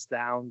passed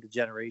down to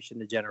generation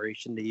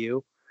to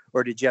you,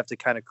 or did you have to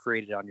kind of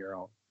create it on your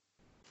own?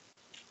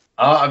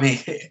 I mean,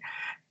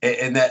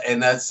 in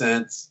that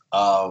sense,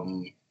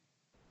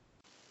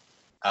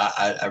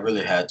 I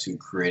really had to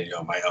create it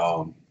on my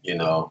own.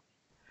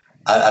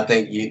 I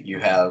think you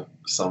have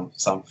some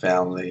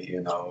family,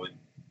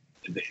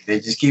 They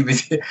just keep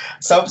it.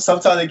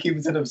 Sometimes they keep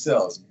it to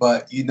themselves.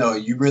 But you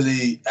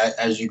really,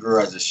 as you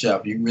grow as a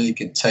chef, you really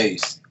can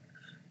taste,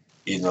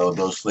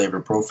 those flavor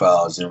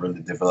profiles and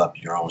really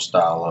develop your own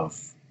style of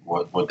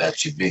what that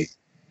should be.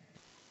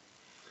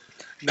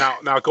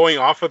 Now, going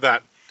off of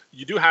that,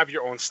 you do have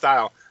your own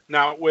style.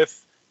 Now,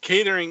 with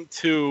catering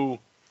to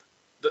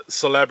the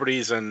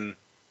celebrities and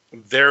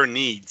their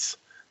needs,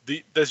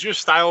 does your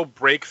style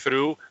break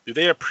through? Do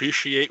they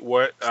appreciate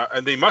what?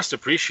 And they must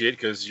appreciate,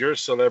 because your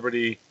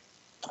celebrity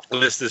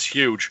list is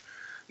huge.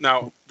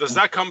 Now, does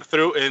that come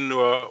through in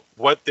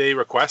what they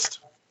request?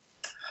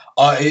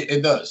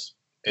 It does.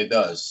 It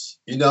does.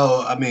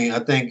 I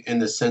think in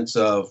the sense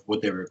of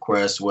what they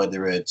request,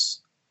 whether it's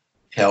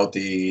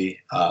healthy,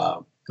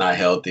 not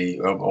healthy,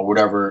 or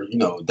whatever,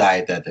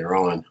 diet that they're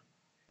on,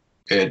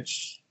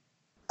 it's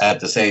at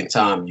the same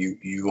time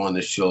you want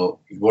to show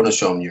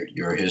them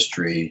your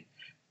history,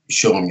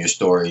 show them your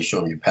story,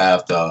 show them your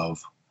path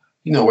of,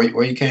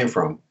 where you came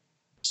from.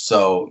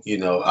 So,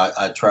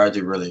 I try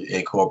to really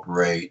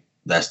incorporate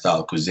that style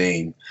of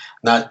cuisine,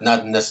 not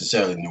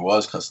necessarily New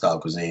Orleans style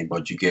cuisine,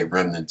 but you get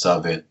remnants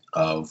of it,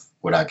 of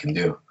what I can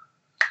do.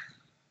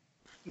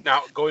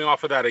 Now, going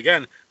off of that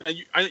again,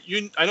 I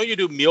know you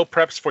do meal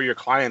preps for your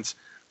clients,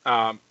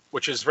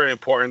 which is very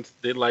important.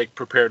 They like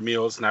prepared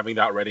meals and having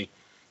that ready.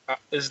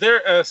 Is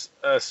there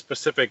a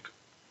specific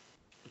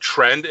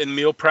trend in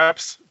meal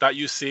preps that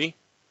you see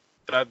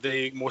that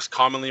they most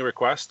commonly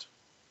request?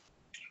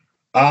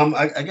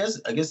 I guess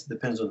it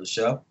depends on the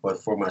chef,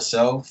 but for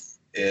myself,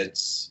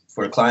 it's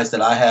for the clients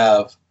that I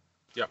have.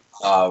 Yeah.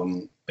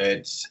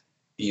 It's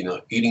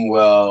eating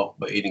well,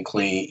 but eating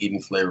clean,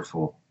 eating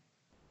flavorful.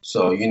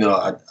 So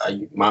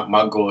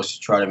my goal is to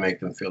try to make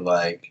them feel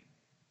like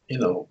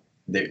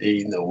they're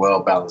eating a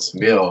well balanced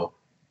meal,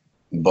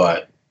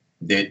 but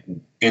they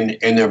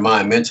in their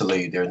mind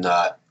mentally they're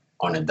not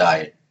on a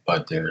diet,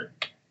 but they're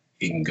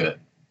eating good.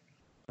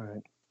 All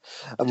right.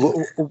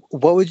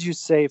 What would you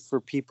say for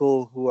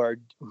people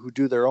who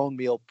do their own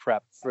meal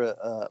prep for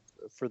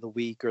the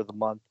week or the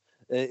month?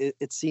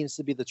 It seems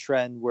to be the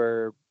trend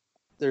where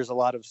there's a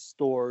lot of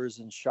stores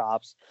and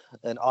shops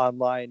and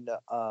online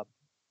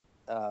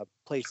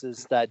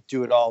places that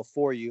do it all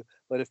for you.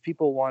 But if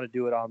people want to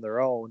do it on their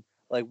own,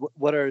 like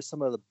what are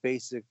some of the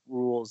basic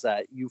rules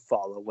that you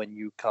follow when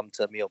you come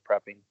to meal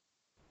prepping?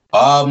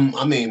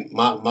 I mean,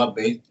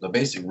 the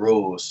basic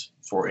rules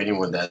for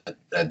anyone that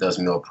does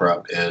meal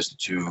prep is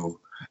to,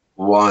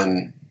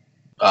 one,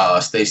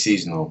 stay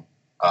seasonal.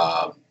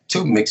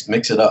 Two, mix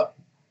it up.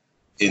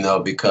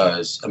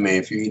 Because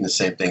if you're eating the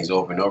same things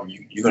over and over,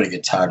 you're gonna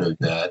get tired of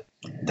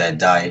that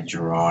diet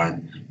you're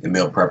on, the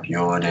meal prep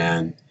you're on,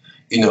 and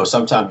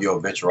sometimes you'll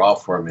venture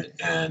off from it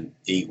and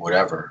eat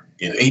whatever.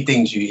 Eat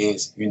things you're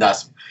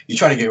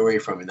trying to get away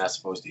from and not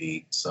supposed to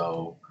eat.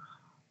 So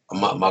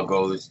my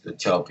goal is to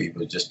tell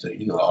people just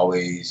to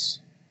always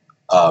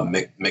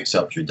mix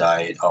up your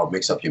diet or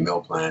mix up your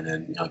meal plan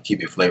and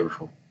keep it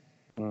flavorful.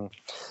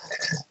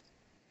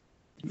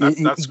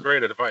 That's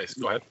great advice.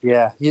 Go ahead.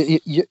 Yeah,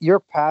 your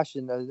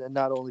passion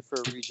not only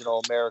for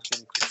regional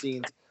American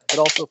cuisines but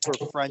also for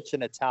French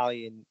and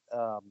Italian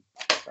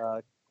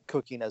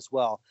cooking as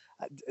well.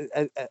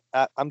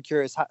 I'm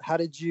curious, how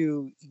did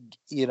you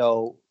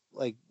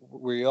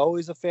were you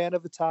always a fan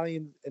of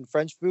Italian and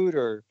French food,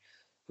 or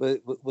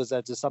was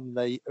that just something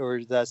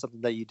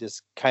that you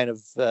just kind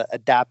of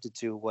adapted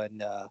to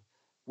when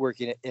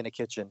working in a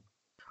kitchen?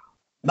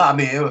 No, I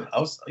mean, I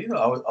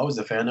was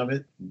a fan of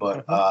it,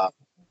 but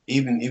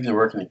even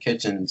working in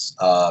kitchens,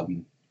 I've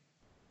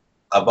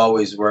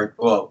always worked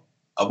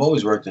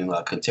in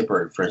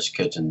contemporary French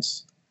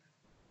kitchens,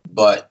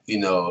 but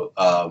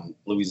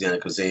Louisiana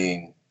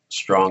cuisine,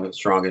 strong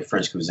in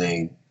French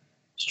cuisine,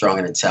 strong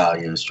in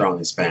Italian, strong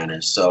in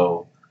Spanish.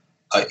 So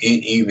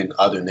even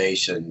other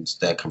nations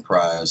that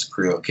comprise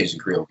Cajun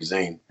Creole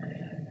cuisine,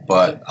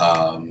 but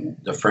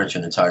the French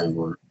and Italian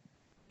were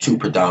two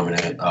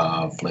predominant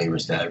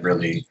flavors that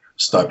really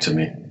stuck to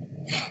me.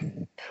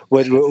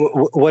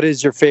 What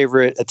is your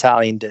favorite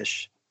Italian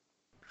dish?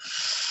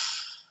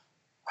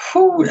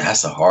 Whew,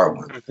 that's a hard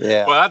one.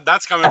 Yeah. Well,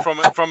 that's coming from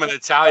an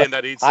Italian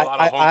that eats a lot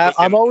of home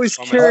cooking. I'm always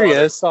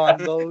curious on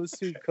those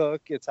who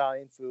cook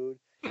Italian food,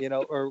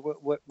 or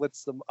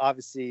what's the,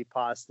 obviously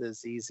pasta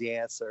is the easy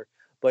answer,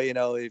 but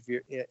if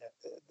you're,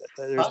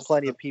 there's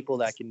plenty of people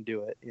that can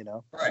do it,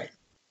 Right.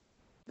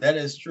 That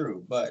is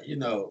true. But,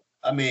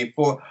 I mean,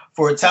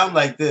 for a town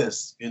like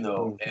this, and,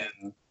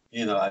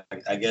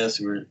 I guess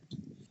we're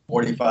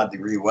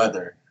 45-degree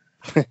weather.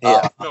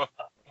 Yeah.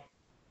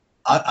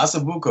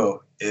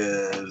 Asabuco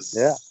is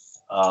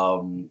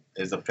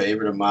a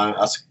favorite of mine.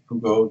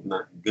 Asabuco,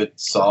 not good,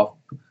 soft,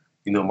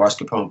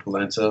 mascarpone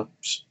polenta,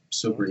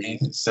 super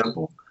easy,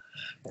 simple,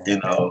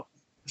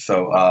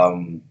 So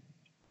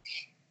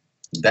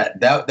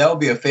that would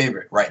be a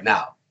favorite right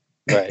now.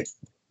 Right.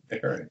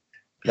 Right.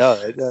 No,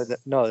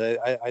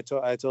 I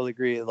totally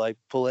agree. Like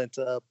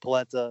polenta,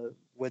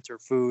 winter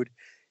food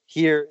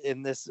here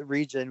in this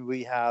region,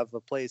 we have a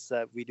place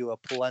that we do a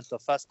polenta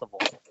festival,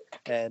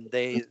 and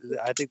I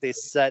think they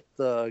set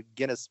the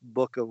Guinness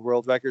Book of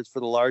World Records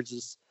for the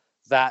largest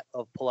vat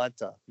of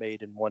polenta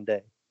made in one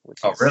day. Which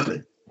Oh, is,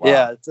 really?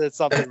 yeah, it's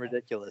something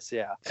ridiculous.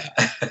 Yeah.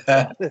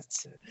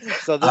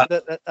 So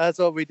that's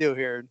what we do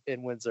here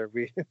in Windsor.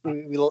 We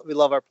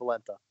love our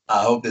polenta.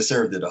 I hope they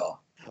served it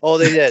all. Oh,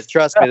 they did.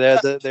 Trust me.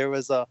 There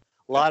was a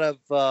lot of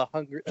a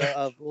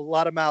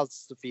lot of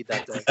mouths to feed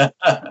that day.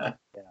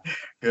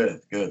 Yeah.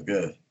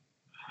 Good.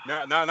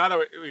 Now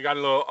that we got a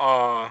little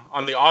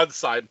on the odd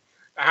side,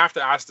 I have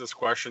to ask this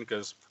question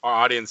because our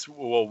audience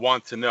will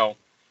want to know.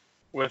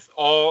 With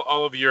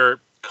all of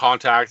your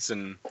contacts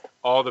and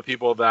all the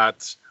people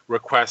that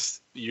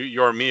request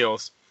your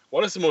meals,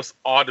 what is the most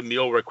odd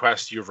meal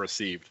request you've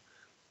received?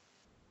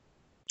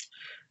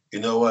 You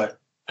know what?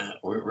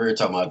 We were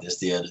talking about this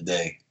the other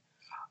day.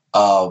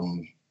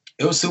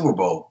 It was Super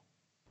Bowl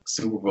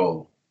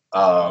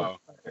a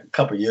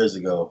couple years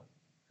ago,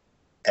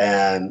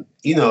 and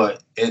in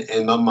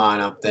my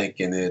mind, I'm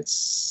thinking it's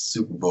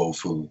Super Bowl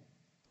food,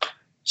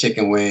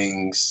 chicken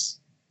wings,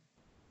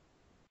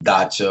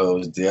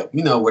 nachos, dip,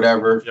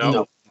 whatever,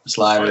 Yep.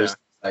 sliders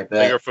like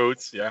that.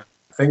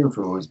 Finger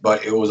foods.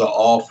 But it was an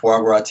all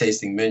foie gras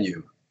tasting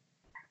menu,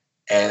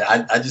 and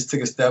I just took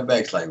a step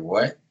back. It's like,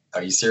 what?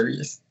 Are you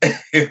serious?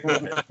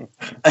 But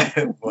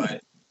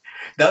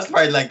that's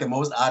probably like the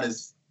most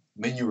oddest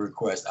menu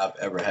request I've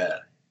ever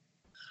had.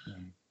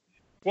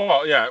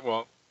 Well, yeah,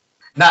 well,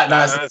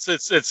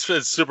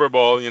 it's Super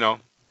Bowl,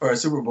 For a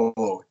Super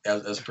Bowl,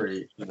 that's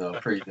pretty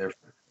different.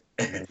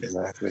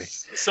 Exactly.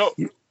 So,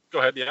 go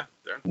ahead, yeah.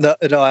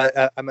 Darren. No,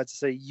 I meant to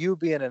say, you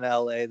being in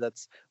LA,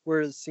 that's where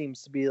it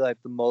seems to be like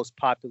the most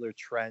popular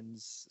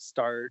trends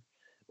start,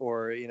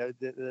 or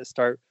the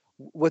start.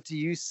 What do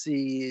you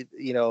see,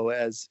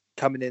 as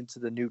coming into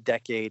the new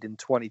decade in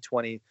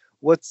 2020?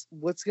 What's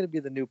going to be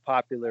the new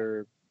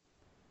popular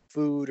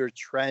food or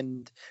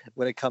trend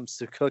when it comes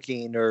to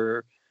cooking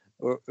or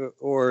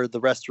the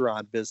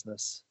restaurant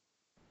business?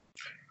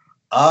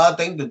 I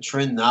think the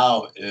trend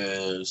now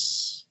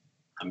is,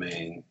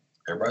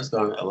 everybody's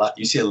going a lot.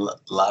 You see a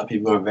lot of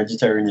people going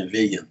vegetarian and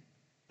vegan.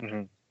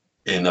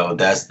 Mm-hmm.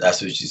 That's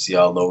what you see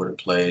all over the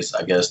place.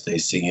 I guess they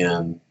see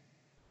in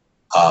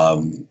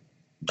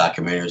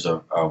documentaries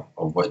of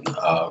what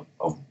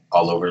of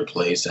all over the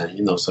place,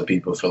 and some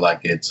people feel like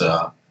it's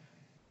a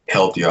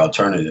healthier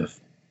alternative.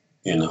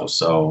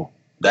 So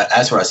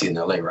that's what I see in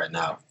LA right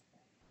now.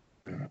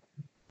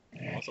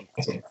 Awesome.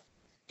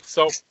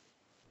 So,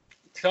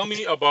 tell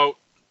me about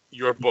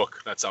your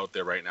book that's out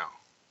there right now.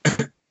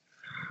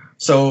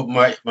 So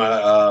my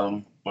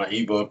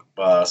ebook,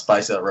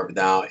 Spice It Up, Rub It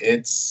Down.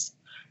 It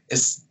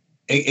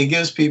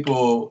gives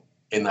people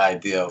an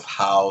idea of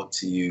how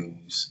to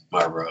use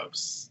my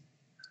rubs,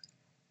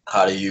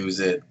 how to use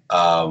it.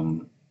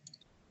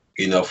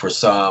 For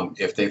some,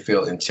 if they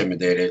feel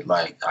intimidated,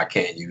 like I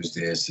can't use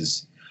this,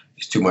 it's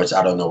too much.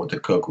 I don't know what to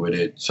cook with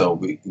it. So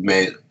we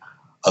made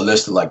a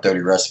list of like 30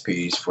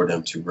 recipes for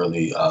them to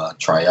really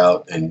try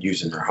out and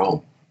use in their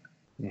home.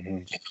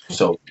 Mm-hmm.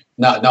 So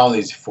not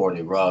only for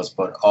the rubs,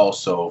 but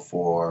also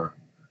for,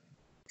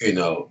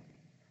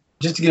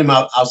 just to get them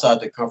outside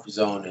their comfort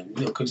zone and,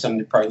 cook something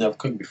they probably never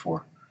cooked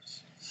before.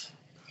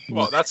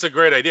 Well, that's a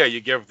great idea.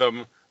 You give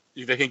them,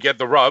 they can get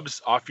the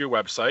rubs off your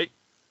website.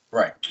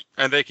 Right.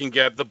 And they can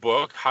get the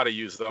book, how to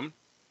use them.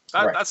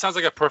 That sounds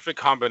like a perfect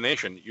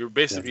combination. You're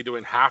basically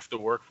doing half the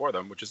work for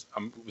them, which is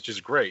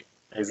great.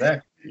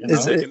 Exactly.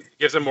 It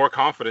gives them more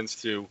confidence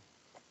to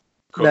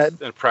cook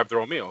and prep their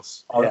own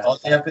meals. All they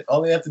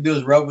have to do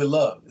is rub with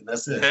love, and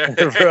that's it.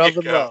 Rub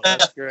with love.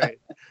 That's great.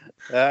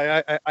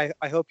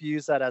 I hope you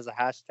use that as a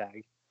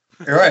hashtag.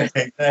 Right.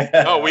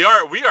 Oh, we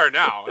are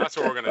now. That's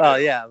what we're gonna do. Oh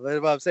yeah,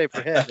 but I'm saying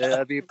for him,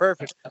 that'd be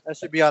perfect. That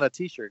should be on a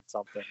T-shirt,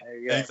 something. There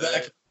you go.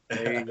 Exactly.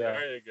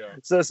 There you go.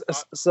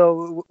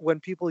 So when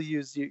people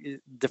use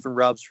different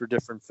rubs for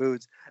different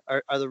foods,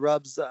 are the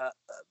rubs?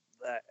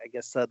 I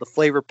guess the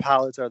flavor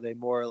palettes, are they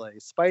more like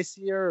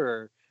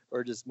spicier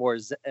or just more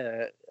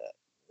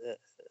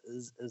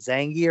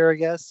zangier, I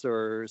guess,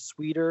 or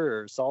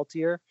sweeter or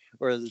saltier,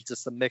 or is it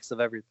just a mix of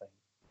everything?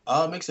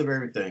 A mix of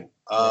everything.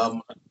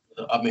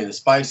 The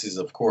spices,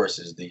 of course,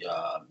 is the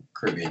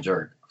Caribbean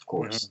jerk, of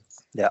course.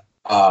 Mm-hmm. Yeah.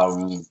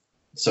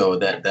 So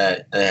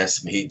that has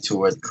some heat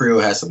to it. Creole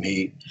has some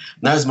heat,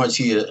 not as much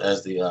heat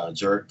as the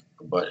jerk,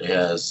 but it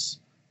has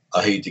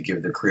a heat to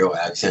give the Creole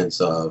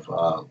accents of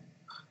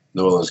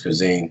New Orleans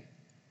cuisine.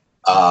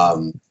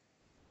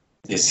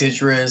 It's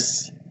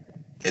citrus,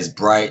 it's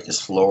bright,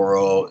 it's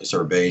floral, it's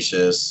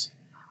herbaceous.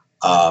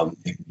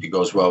 It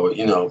goes well with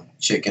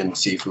chicken,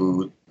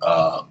 seafood.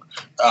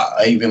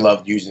 I even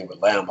love using it with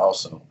lamb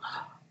also.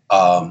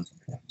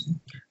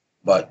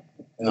 But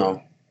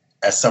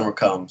as summer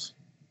comes,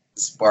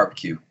 it's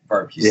barbecue.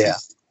 Yeah.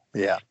 Season.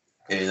 Yeah.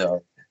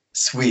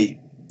 Sweet,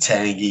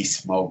 tangy,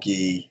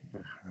 smoky,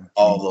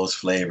 all those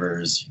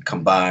flavors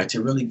combined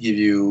to really give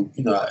you,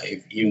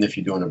 even if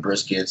you're doing a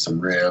brisket,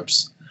 some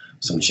ribs,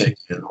 some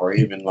chicken, or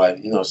even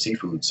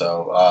seafood.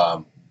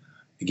 So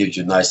it gives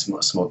you a nice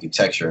smoky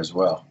texture as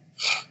well.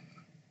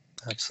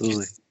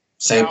 Absolutely.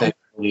 Same thing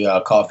for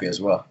the coffee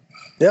as well.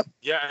 Yep.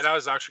 Yeah, and I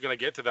was actually going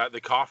to get to that,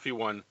 the coffee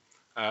one,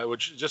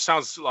 which just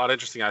sounds a lot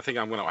interesting. I think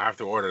I'm going to have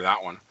to order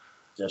that one.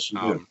 Yes, you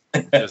do.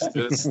 Just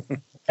this,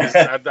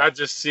 that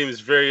just seems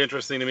very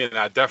interesting to me, and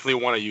I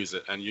definitely want to use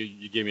it. And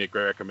you gave me a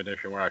great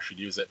recommendation where I should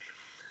use it.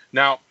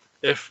 Now,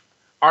 if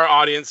our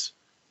audience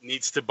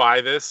needs to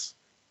buy this,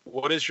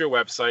 what is your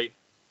website?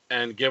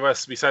 And give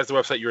us, besides the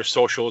website, your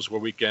socials where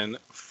we can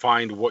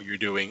find what you're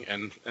doing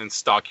and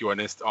stalk you on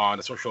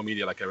the social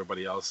media like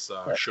everybody else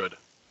should.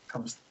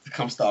 Come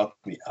stalk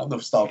me. I don't know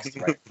if stalk is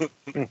right.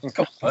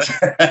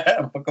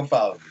 Come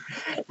follow me.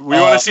 We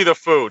want to see the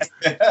food.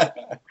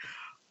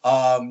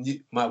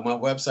 My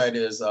website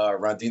is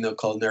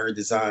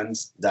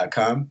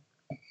RondenoCulinaryDesigns.com,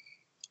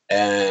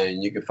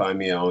 and you can find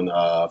me on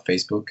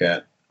Facebook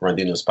at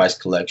Rondeno Spice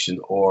Collection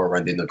or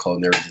Rondeno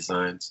Culinary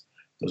Designs.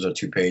 Those are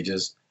 2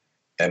 pages.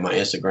 And my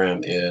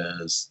Instagram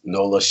is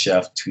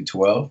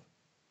NolaChef212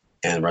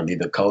 and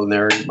Rondeno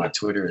Culinary. My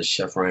Twitter is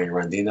Chef Ryan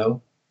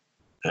Rondeno.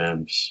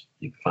 And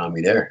you can find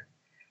me there.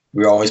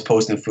 We're always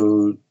posting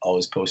food,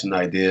 always posting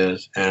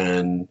ideas,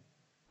 and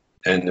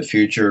in the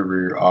future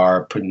we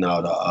are putting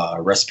out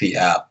a recipe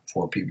app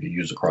for people to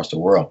use across the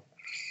world.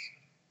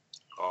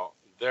 Oh,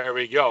 there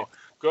we go.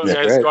 Go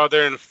out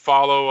there and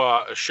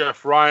follow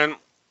Chef Ryan.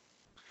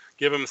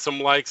 Give him some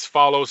likes,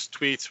 follows,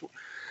 tweets,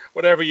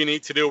 whatever you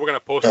need to do. We're going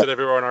to post it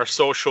everywhere on our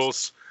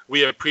socials.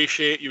 We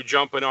appreciate you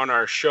jumping on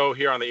our show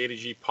here on the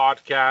ADG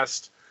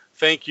podcast.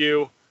 Thank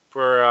you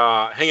for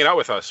hanging out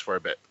with us for a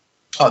bit.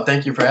 Oh,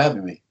 thank you for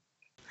having me.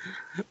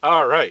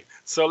 All right.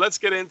 So let's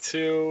get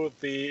into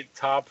the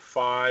top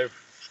 5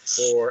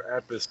 for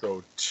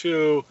episode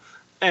 2.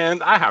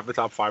 And I have the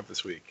top 5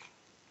 this week.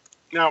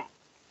 Now,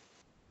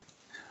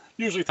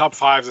 usually top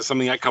 5s is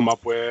something I come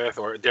up with,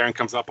 or Darren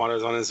comes up on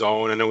his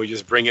own, and then we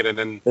just bring it, and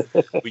then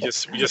we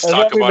just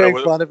talk about it.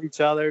 Make fun of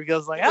each other. He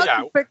goes like,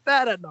 "How'd you pick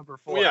that at number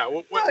 4?" Yeah,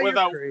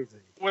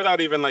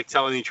 without even like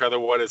telling each other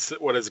what it's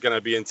going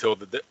to be until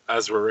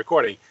as we're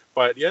recording.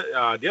 But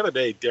the other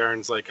day,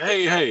 Darren's like,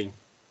 "Hey,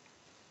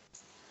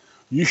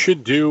 you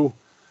should do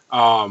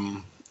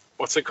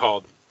what's it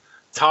called?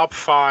 Top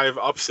 5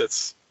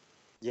 upsets."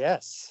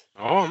 Yes.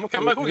 Oh,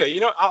 I'm like, okay,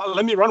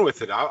 let me run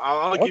with it.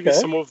 I'll give you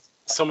some of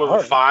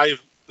the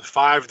five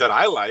that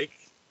I like,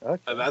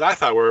 that I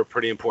thought were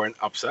pretty important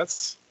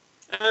upsets,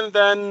 and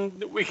then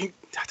we can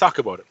talk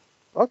about it.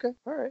 Okay,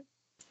 all right.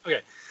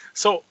 Okay,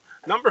 so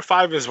number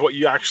 5 is what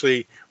you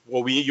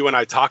and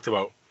I talked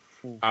about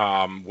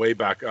way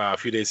back a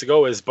few days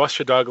ago, is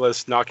Buster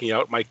Douglas knocking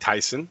out Mike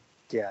Tyson.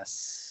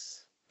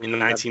 Yes. In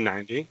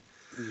 1990.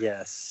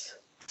 Yes.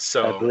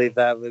 So I believe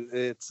that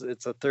it's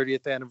a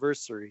 30th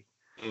anniversary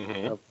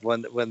of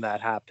when that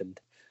happened.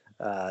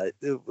 I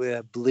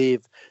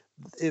believe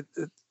it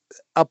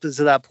up to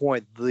that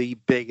point, the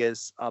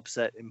biggest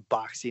upset in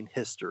boxing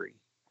history.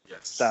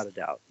 Yes. Without a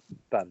doubt.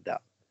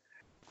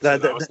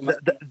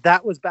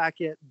 That was back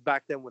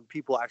then when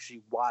people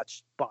actually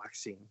watched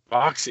boxing.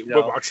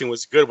 Boxing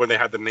was good when they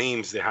had the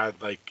names. They had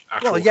like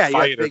actual fighters. You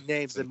had big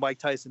names, and Mike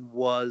Tyson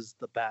was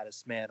the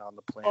baddest man on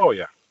the planet.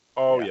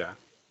 Oh yeah.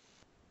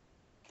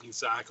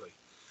 Exactly.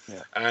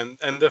 Yeah. And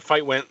the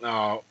fight went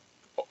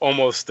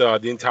almost the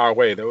entire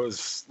way. There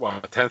was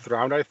 10th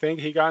round, I think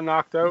he got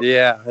knocked out.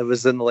 Yeah, it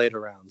was in the later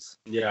rounds.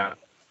 Yeah.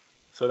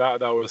 So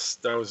that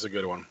was a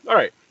good one. All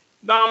right,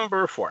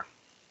 number 4.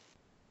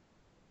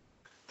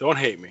 Don't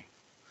hate me.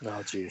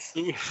 Oh, jeez.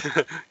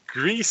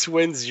 Greece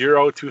wins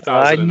Euro 2004.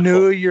 I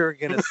knew you were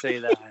gonna say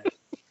that.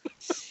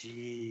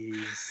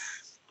 Jeez.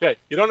 Okay,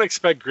 you don't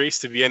expect Greece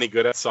to be any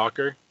good at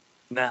soccer.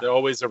 Nah. They're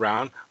always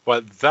around,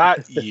 but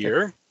that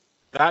year.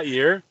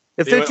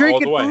 If they're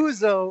drinking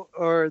ouzo,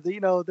 or they're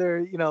ouzo,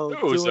 doing,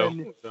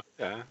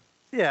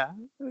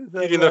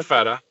 eating their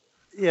feta.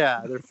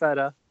 Yeah, their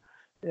feta,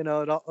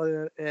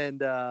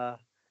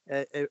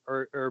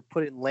 or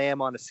putting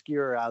lamb on a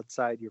skewer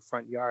outside your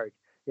front yard.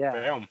 Yeah,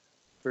 Bam.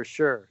 For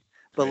sure.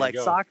 But like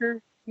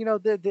soccer,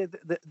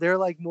 they're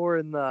like more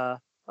in the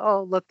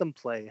let them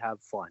play,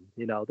 have fun.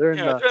 They're in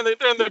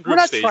the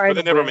group stage, but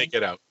they never make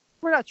it out.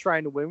 We're not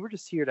trying to win. We're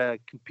just here to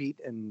compete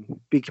and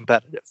be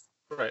competitive.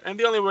 Right, and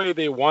the only way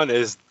they won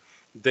is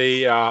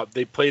they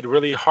played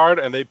really hard,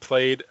 and they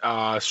played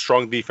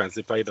strong defense.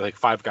 They played like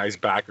 5 guys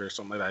back or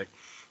something like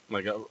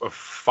a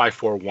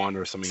 5-4-1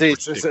 or something.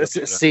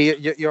 See,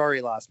 you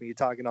already lost me. You're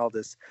talking all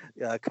this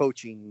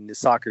coaching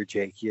soccer,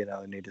 Jake.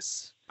 And you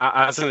just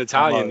as an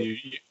Italian,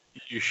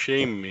 you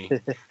shame me.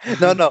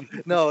 No.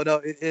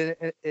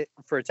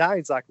 For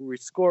Italian soccer, we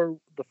score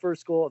the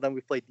first goal, and then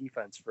we play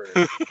defense for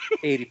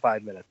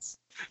 85 minutes.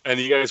 And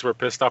you guys were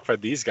pissed off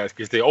at these guys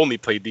because they only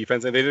played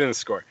defense and they didn't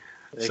score.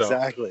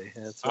 Exactly.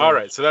 All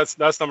right. So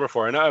that's number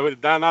 4.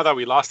 And now that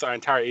we lost our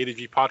entire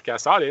ADG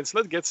podcast audience,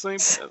 let's get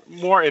something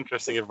more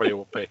interesting everybody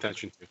will pay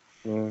attention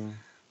to.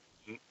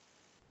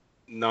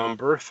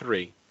 Number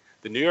 3.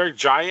 The New York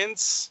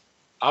Giants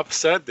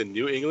upset the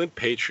New England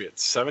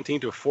Patriots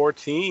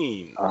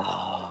 17-14.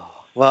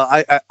 Oh,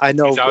 well, I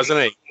know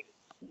 2008.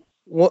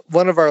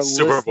 one of our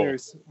Super Bowl.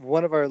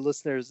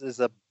 listeners is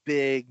a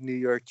big New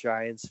York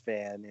Giants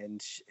fan,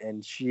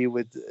 and she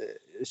would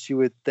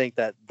think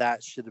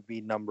that should be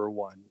number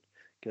one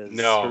because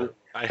No,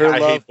 I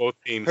love hate both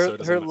teams, so it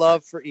doesn't her matter.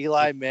 love for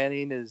Eli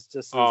Manning is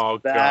just as Oh,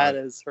 bad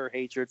God. as her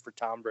hatred for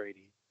Tom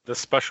Brady. The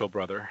special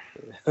brother.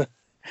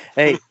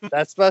 Hey,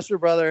 that special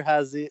brother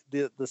has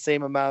the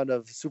same amount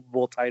of Super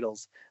Bowl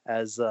titles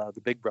as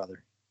the big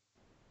brother.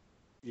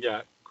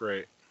 Yeah,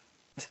 great.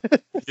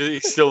 He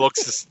still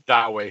looks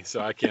that way,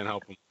 so I can't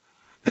help him.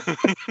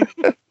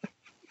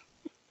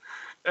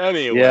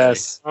 Anyway,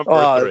 Yes.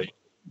 number 3.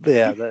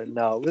 Yeah,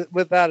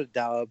 without a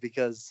doubt,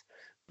 because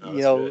That you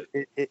was know,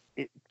 good.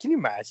 can you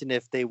imagine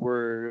if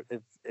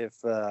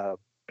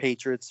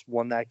Patriots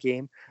won that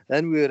game?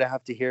 Then we would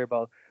have to hear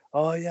about,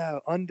 oh yeah,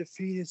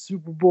 undefeated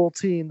Super Bowl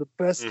team, the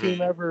best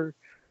team ever.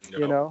 Yep.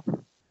 You know,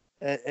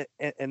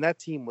 and that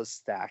team was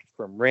stacked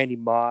from Randy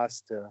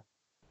Moss to,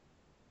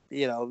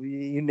 you know,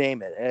 you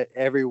name it.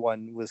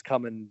 Everyone was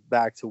coming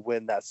back to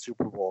win that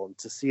Super Bowl, and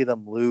to see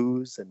them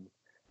lose, and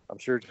I'm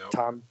sure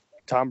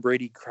Tom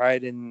Brady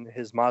cried in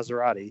his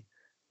Maserati,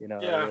 you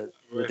know,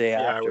 the day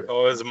after. With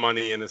all his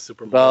money in his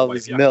Super With Bowl, all like,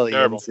 his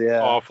millions,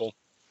 terrible, awful.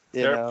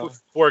 You know,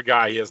 poor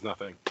guy, he has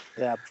nothing.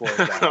 Yeah, poor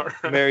guy.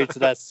 Married to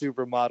that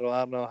supermodel.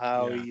 I don't know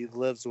how he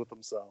lives with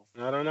himself.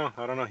 I don't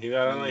know.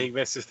 He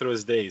messes through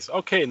his days.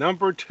 Okay,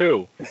 number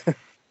 2.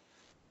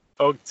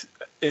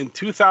 In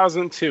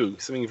 2002,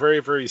 something very,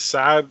 very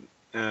sad,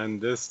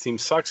 and this team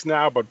sucks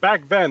now, but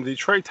back then, the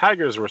Detroit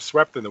Tigers were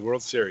swept in the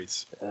World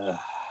Series.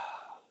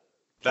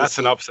 That's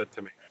an upset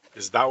to me,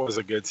 because that was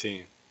a good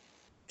team.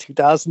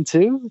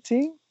 2002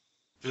 team?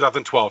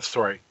 2012,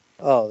 sorry.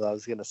 Oh, I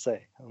was going to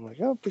say. I'm like,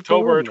 oh,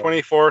 October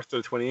 24th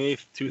to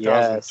 28th,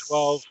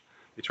 2012, yes.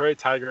 Detroit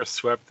Tigers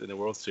swept in the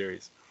World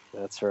Series.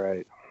 That's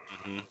right.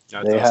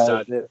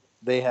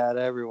 They had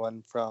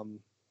everyone from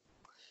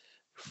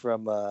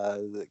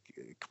the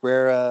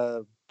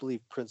Cabrera, I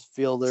believe Prince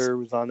Fielder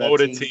was on that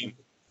team.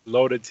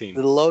 Loaded team.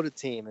 The loaded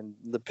team, and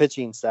the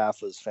pitching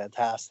staff was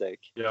fantastic.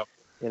 Yep.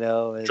 You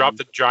know, and dropped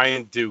a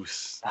giant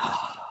deuce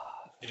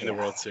in the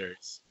World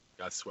Series.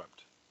 Got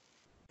swept.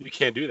 You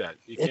can't do that.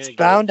 It's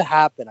bound to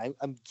happen.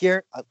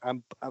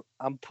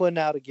 I'm putting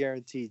out a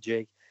guarantee,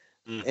 Jake.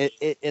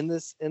 In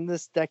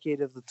this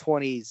decade of the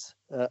 20s,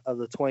 of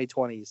the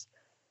 2020s,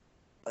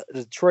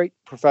 the Detroit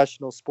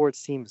professional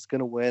sports team is going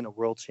to win a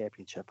world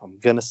championship. I'm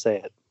going to say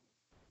it.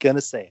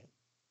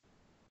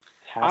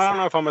 I don't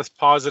know if I'm as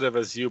positive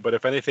as you, but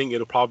if anything,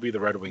 it'll probably be the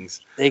Red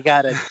Wings. They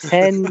got a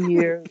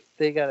 10-year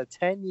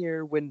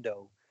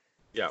window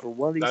for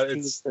one of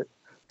these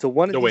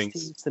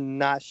teams to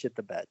not shit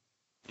the bed.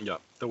 Yeah,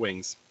 the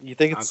Wings. You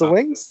think it's the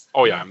Wings?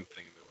 Oh yeah, I'm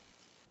thinking the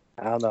Wings.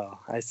 I don't know.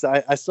 I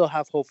still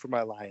have hope for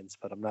my Lions,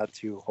 but I'm not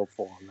too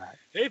hopeful on that.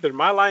 Hey, they're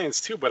my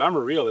Lions too, but I'm a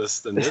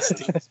realist, and this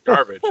team's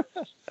garbage.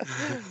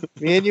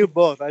 Me and you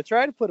both. I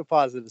try to put a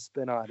positive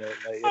spin on it.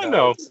 But, I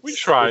know. We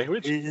try.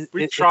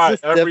 We try.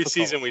 Every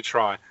season we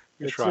try.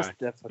 It's just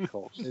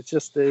difficult.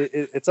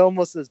 It's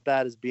almost as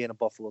bad as being a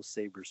Buffalo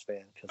Sabres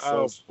fan, because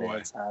those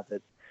fans have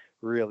it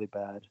really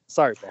bad.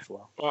 Sorry,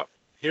 Buffalo. Well,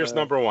 here's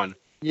number 1.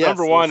 Yes,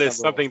 number 1 is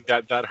something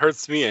that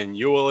hurts me, and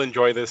you will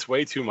enjoy this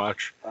way too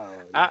much. Oh,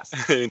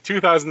 yes. In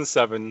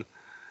 2007.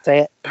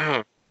 Say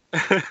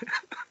it.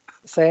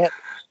 Say it.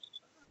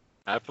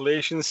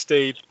 Appalachian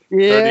State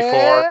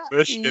 34,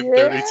 Michigan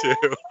 32.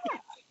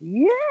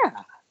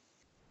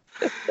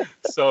 Yeah.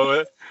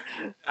 So,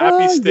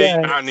 Appy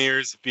State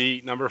Mountaineers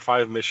beat number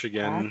 5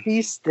 Michigan.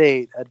 Appy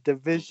State, a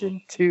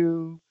Division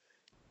II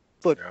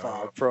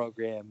football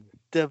program.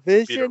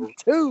 Division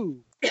II.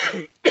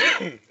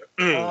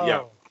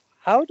 Yeah.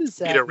 How does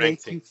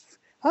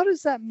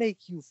that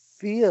make you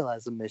feel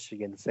as a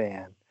Michigan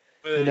fan?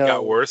 It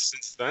got worse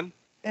since then.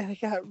 And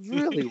it got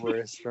really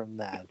worse from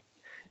that.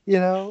 You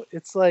know,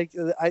 it's like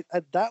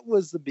that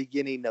was the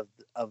beginning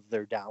of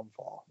their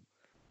downfall.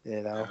 You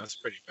know, yeah, that's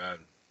pretty bad.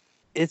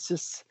 It's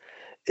just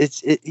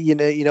you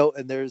know,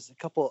 and there's a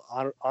couple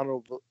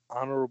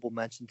honorable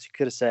mentions. You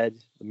could have said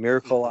the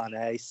Miracle on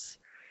Ice.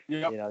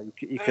 Yep. You know,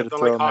 you could have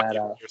thrown that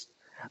out.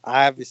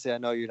 I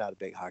know you're not a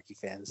big hockey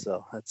fan,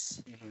 so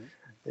that's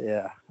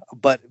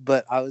But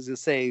I was gonna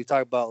say, you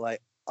talk about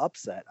like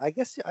upset. I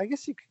guess you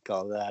could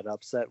call that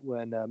upset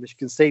when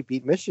Michigan State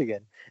beat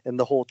Michigan and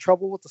the whole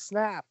trouble with the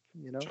snap.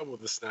 You know, trouble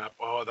with the snap.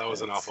 Oh, that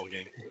was an awful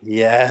game.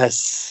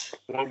 Yes.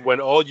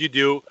 When all you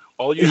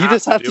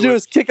just have to do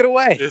is kick it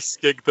away.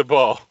 Just kick the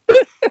ball.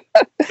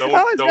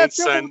 Don't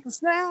send the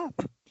snap.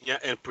 Yeah,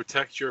 and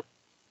protect your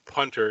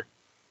punter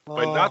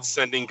by not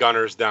sending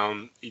gunners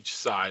down each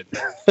side.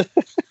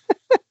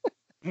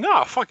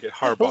 No, fuck it,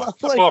 Harbaugh.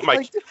 Pull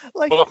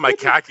off my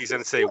khakis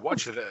and say,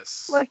 "Watch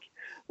this."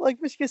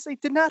 Like Michigan State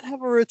did not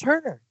have a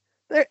returner.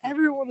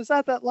 Everyone was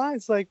at that line.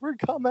 It's like, we're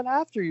coming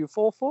after you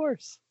full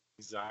force.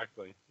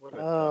 Exactly.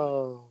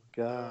 Oh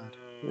God,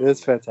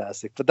 it's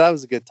fantastic. But that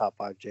was a good top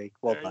 5, Jake.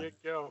 Well done. There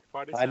you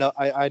go.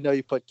 I know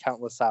you put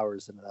countless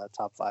hours into that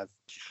top 5.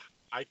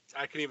 I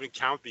couldn't even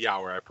count the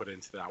hour I put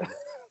into that one.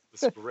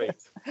 It's great.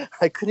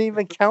 I couldn't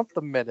even count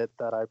the minute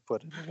that I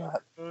put into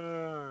that.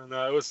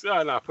 No, it was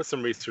no. Put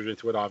some research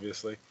into it.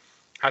 Obviously,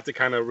 had to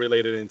kind of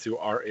relate it into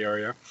our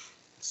area.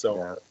 So,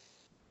 Yeah.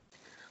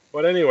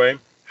 but anyway,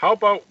 how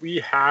about we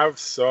have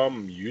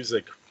some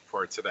music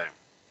for today?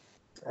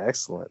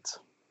 Excellent.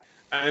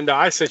 And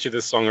I sent you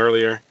this song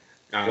earlier.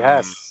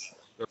 Yes.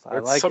 I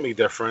It's like something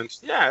different.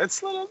 Yeah,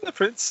 it's a little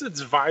different.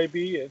 It's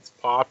vibey. It's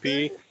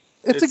poppy.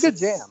 It's a good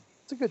jam.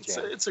 It's a good It's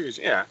jam. it's a good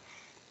yeah.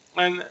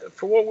 And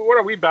for what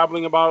are we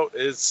babbling about?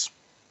 Is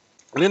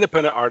an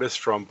independent artist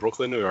from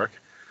Brooklyn, New York.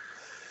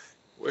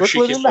 Where she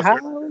Brooklyn came in the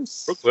out with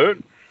house.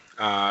 Brooklyn.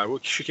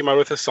 She came out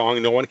with a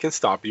song, "No One Can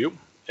Stop You."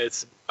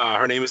 It's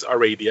her name is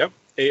ARADIA,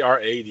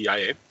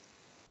 ARADIA,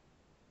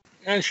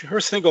 and her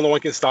single "No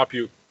One Can Stop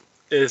You"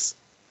 is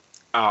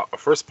a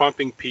first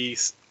pumping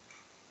piece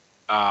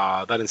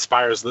that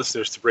inspires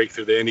listeners to break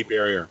through the indie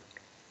barrier.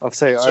 I'm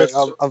sorry.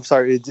 I'm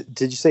sorry.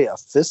 Did you say a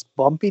fist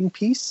bumping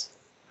piece?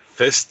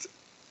 Fist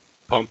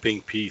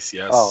pumping piece,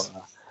 yes.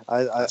 Oh,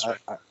 I That's right.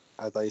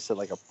 I thought you said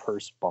like a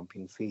purse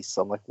bumping feast.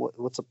 I'm like,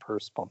 what's a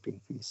purse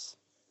bumping feast?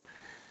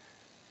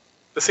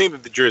 The same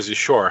with the Jersey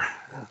Shore.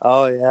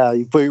 Oh yeah,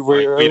 you put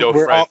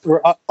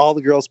all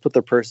the girls put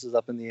their purses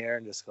up in the air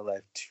and just go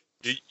like.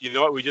 You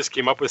know what? We just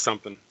came up with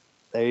something.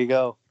 There you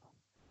go.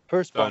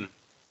 Purse Done. bump.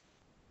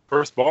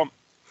 First bump.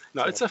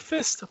 No, it's a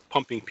fist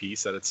pumping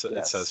piece that it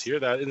says here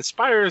that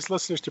inspires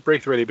listeners to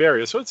break through any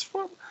barrier. So it's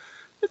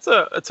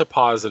a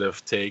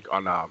positive take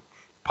on a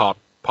pop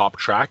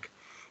track.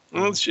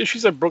 Well,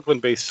 she's a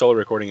Brooklyn-based solo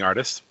recording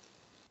artist,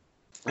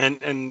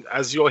 and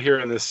as you'll hear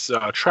in this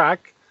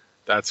track,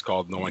 that's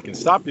called "No One Can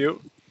Stop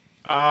You."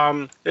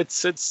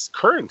 It's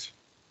current.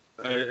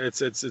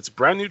 It's a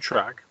brand new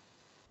track.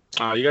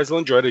 You guys will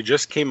enjoy it. It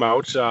just came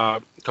out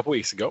a couple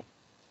weeks ago,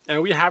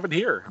 and we have it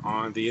here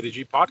on the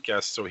ADG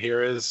podcast. So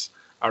here is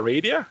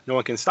ARADIA. No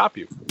One Can Stop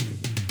You.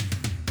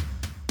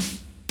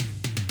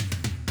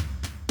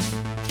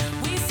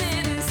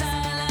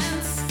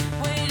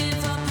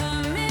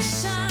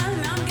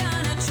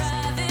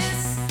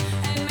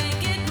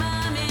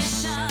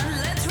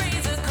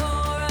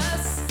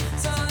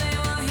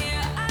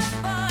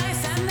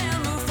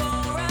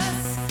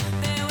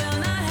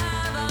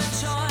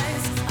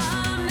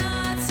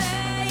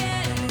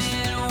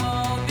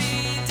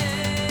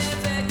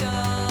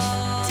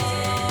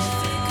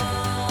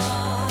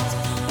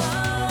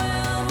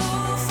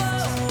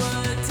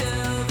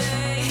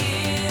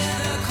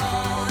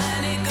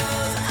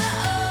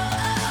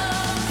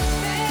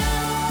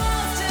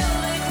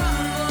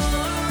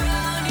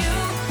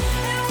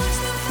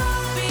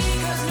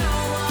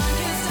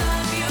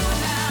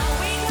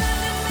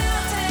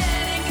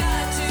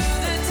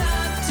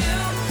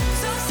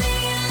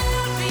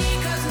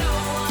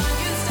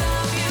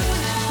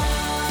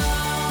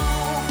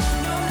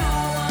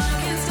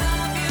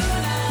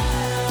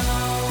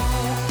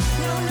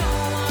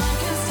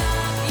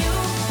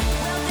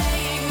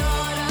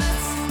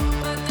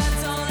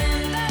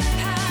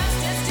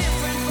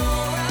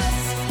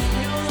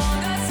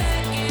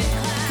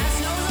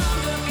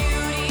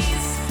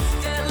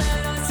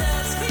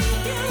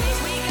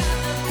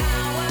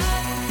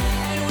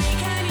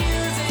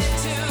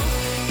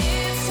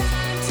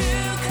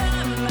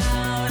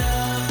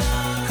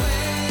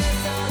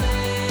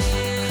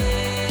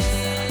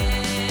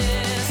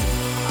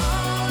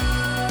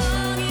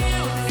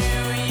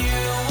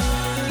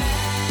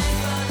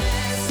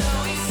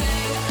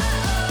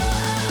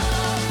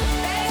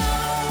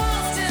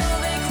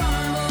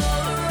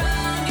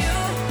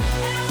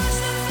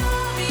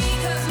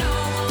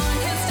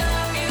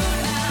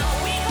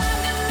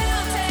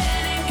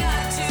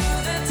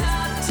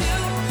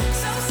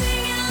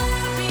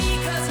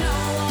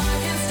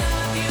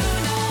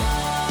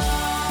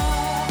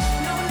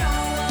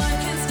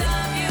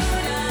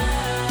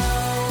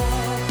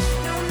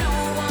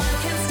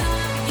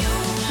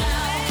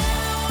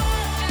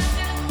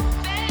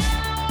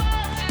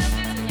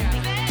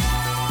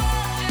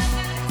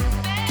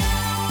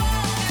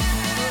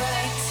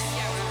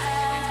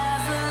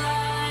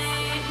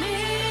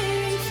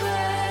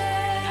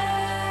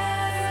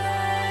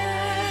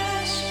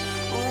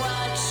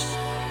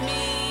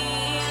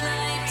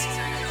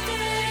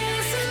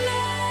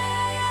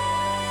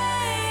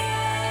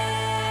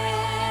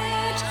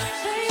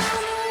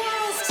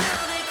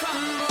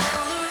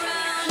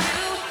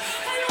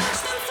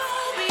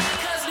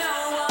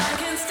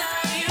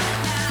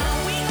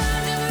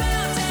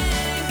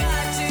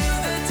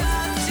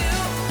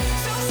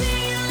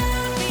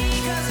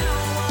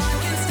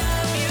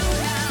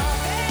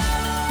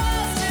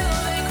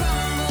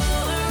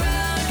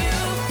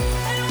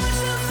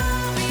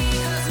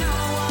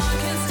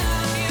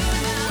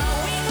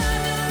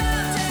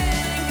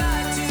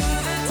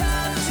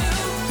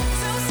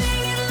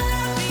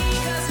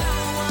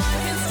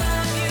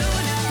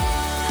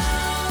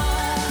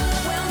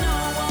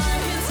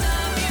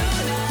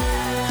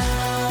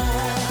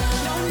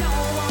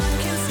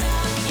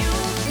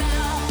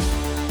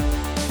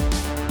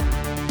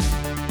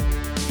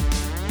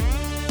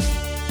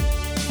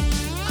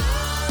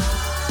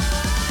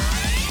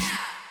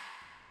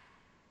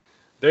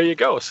 There you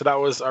go. So that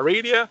was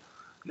ARADIA.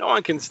 No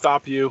One Can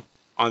Stop You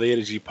on the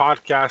A2G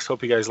podcast.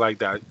 Hope you guys like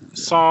that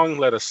song.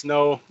 Let us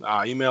know.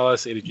 Email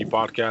us,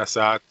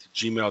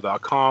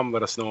 A2Gpodcast@gmail.com.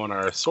 Let us know on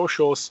our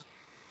socials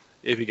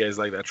if you guys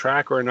like that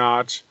track or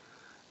not.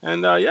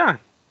 And yeah,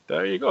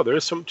 there you go.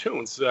 There's some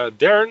tunes.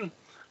 Darren,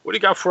 what do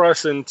you got for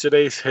us in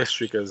today's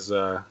history? Because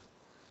I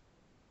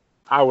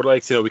would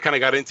like to know. We kind of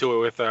got into it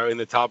with in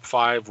the top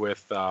 5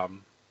 with the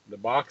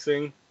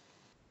boxing.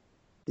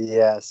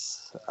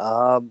 Yes.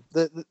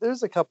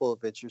 There's a couple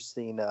of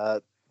interesting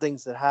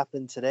things that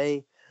happened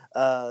today,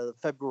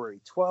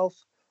 February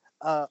 12th.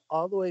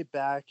 All the way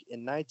back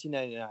in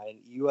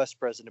 1999, U.S.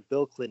 President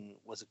Bill Clinton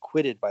was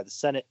acquitted by the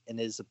Senate in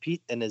his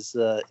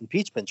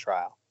impeachment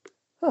trial.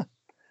 Huh.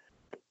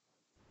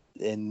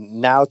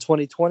 And now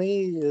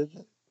 2020,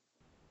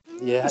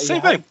 yeah,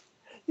 Same thing.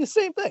 The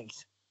same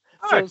things.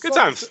 All right, good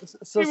times.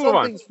 So We move some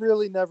on. things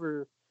really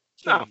never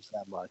change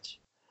that much.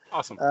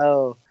 Awesome.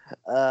 Oh,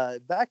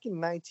 back in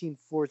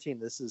 1914,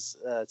 this is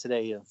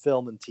today in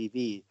film and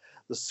TV.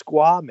 The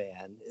Squaw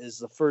Man is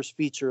the first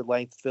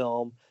feature-length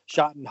film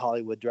shot in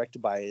Hollywood,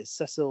 directed by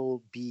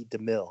Cecil B.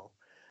 DeMille.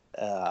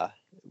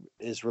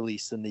 Is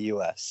released in the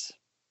U.S.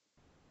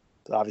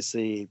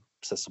 Obviously,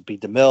 Cecil B.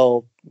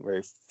 DeMille,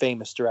 very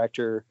famous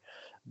director.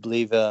 I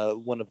believe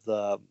one of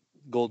the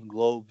Golden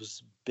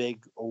Globes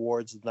big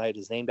awards of the night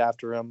is named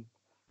after him.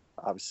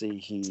 Obviously,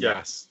 he's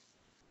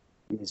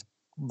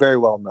very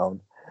well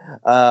known.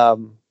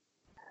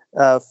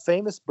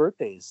 Famous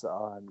birthdays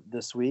on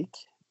this week.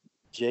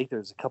 Jake,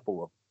 there's a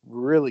couple of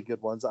really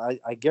good ones.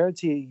 I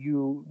guarantee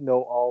you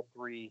know all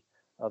 3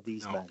 of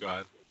these men.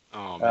 God.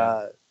 Oh,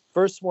 man.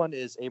 First one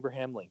is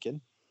Abraham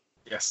Lincoln.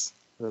 Yes.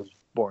 Who was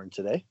born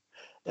today.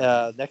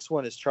 Next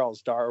one is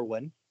Charles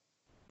Darwin. Who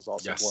was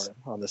also born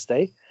on this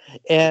day.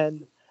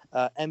 And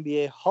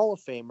NBA Hall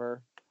of Famer,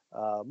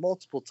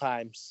 multiple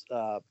times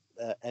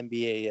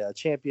NBA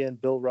champion,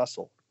 Bill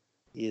Russell.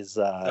 He is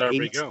there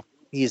we go.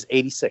 He's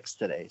 86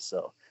 today.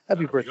 So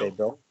happy birthday,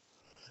 Bill.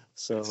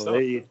 So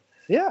there you,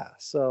 yeah.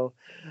 So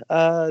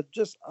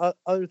just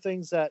other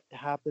things that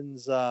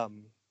happens.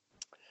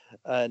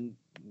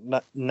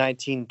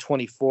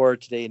 1924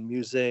 today in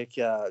music,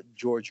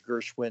 George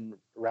Gershwin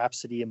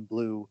Rhapsody in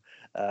Blue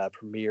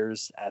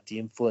premieres at the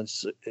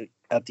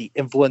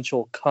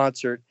influential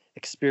concert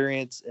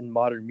Experience in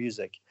Modern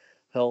Music,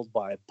 held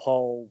by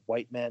Paul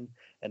Whiteman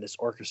and his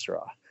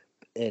orchestra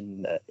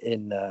in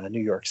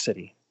New York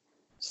City.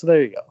 So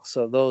there you go.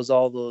 So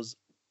all those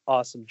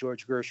awesome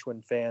George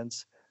Gershwin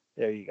fans,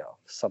 there you go.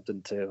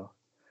 Something to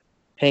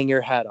hang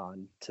your hat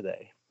on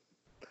today.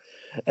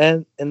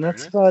 And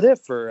that's about it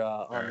for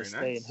on this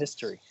day in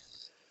history.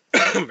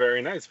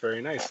 Very nice, very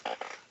nice.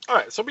 All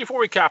right, so before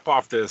we cap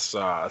off this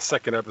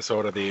second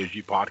episode of the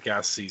AG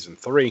Podcast Season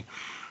 3,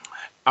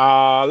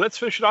 let's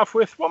finish it off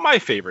with my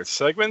favorite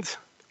segment,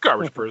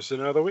 Garbage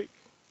Person of the Week.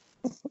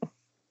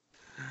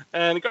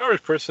 And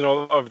Garbage Person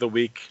of the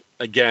Week,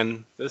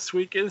 again, this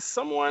week is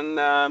someone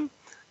that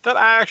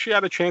I actually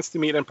had a chance to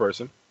meet in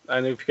person.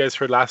 And if you guys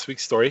heard last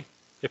week's story,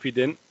 if you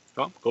didn't,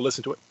 well, go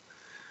listen to it.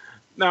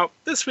 Now,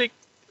 this week,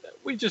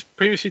 we just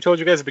previously told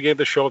you guys at the beginning of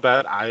the show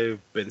that I've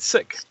been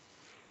sick.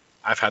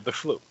 I've had the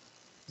flu.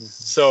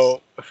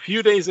 So a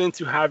few days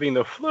into having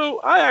the flu,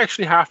 I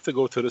actually have to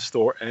go to the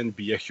store and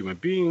be a human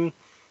being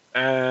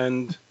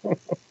and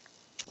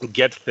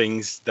get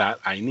things that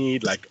I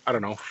need, like, I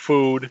don't know,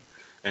 food,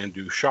 and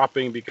do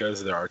shopping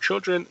because there are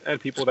children and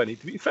people that need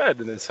to be fed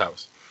in this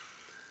house.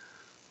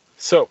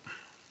 So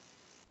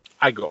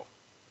I go.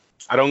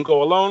 I don't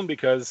go alone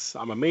because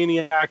I'm a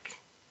maniac.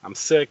 I'm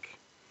sick.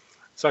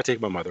 So I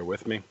take my mother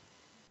with me.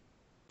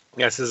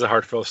 Yes, this is a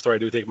heartfelt story. I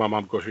do take my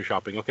mom grocery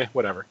shopping. Okay,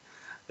 whatever.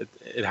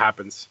 It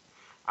happens.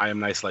 I am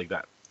nice like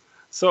that.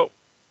 So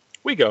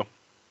we go.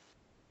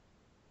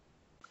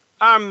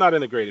 I'm not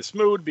in the greatest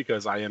mood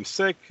because I am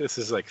sick. This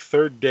is like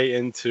 3rd day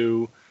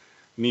into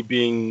me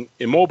being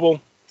immobile.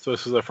 So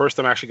this was the first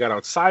time I actually got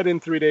outside in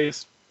 3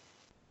 days.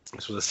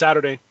 This was a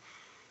Saturday.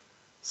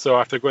 So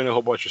after going to a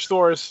whole bunch of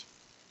stores,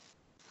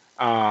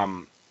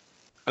 and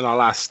our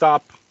last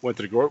stop, went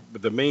to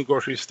the main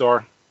grocery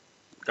store,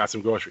 got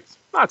some groceries.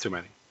 Not too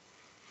many.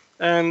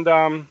 And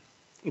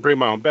bring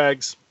my own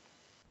bags.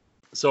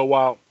 So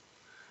while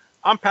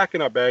I'm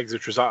packing up bags,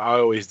 which I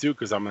always do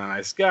because I'm a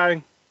nice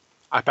guy,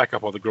 I pack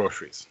up all the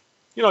groceries.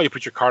 You know, you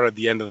put your cart at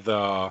the end of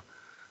the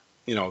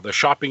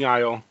shopping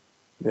aisle.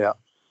 Yeah.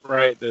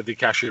 Right? The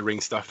cashier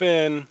rings stuff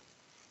in,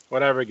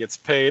 whatever, gets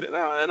paid.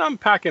 And I'm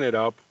packing it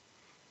up,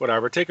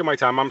 whatever, taking my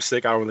time. I'm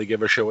sick. I don't really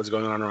give a shit what's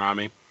going on around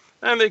me.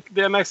 And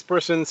the next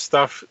person's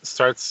stuff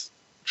starts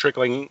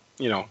trickling,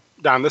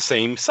 down the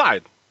same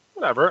side.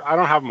 Whatever. I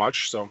don't have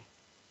much, so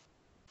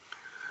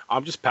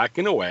I'm just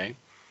packing away.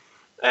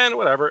 And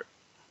whatever.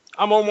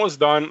 I'm almost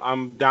done.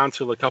 I'm down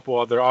to a couple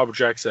other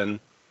objects. And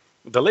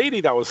the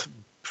lady that was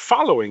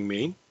following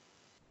me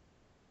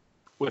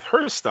with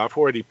her stuff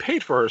already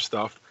paid for her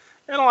stuff.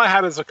 And all I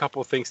had is a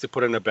couple of things to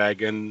put in a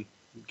bag and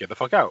get the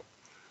fuck out.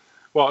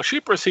 Well, she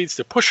proceeds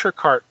to push her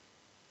cart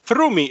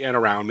through me and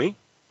around me.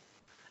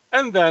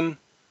 And then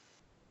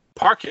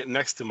park it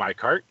next to my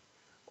cart.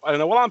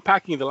 And while I'm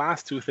packing the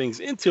last 2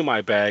 things into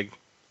my bag,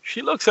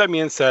 She looks at me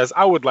and says,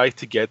 I would like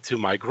to get to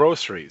my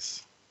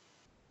groceries.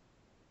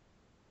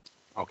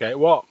 Okay,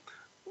 well,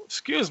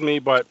 excuse me,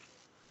 but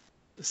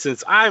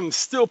since I'm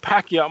still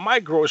packing out my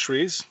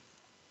groceries,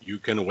 you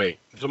can wait.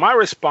 So my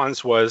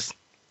response was,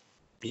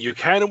 you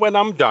can when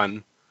I'm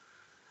done.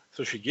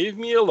 So she gave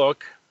me a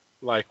look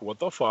like, what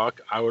the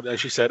fuck? And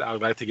she said, I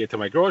would like to get to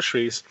my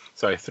groceries.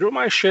 So I threw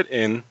my shit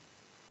in,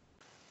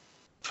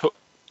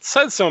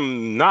 said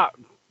some not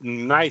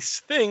nice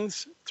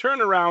things,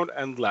 turned around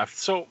and left.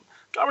 So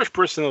garbage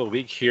person of the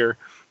week here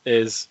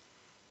is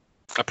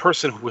a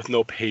person with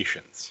no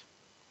patience.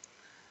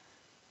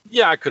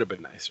 Yeah, I could have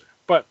been nicer.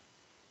 But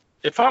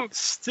if I'm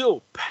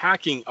still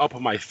packing up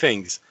my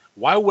things,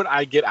 why would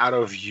I get out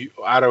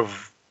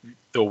of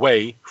the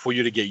way for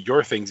you to get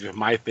your things if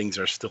my things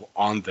are still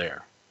on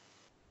there?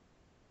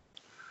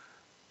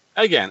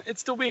 Again,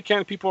 it's the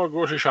weekend. People are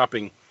grocery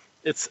shopping.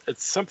 It's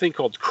something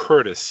called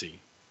courtesy.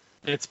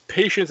 It's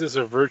patience is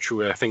a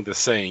virtue, I think the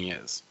saying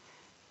is.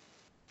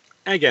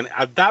 Again,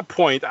 at that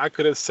point, I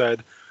could have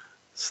said,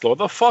 slow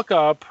the fuck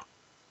up,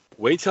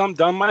 wait till I'm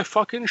done my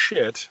fucking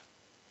shit,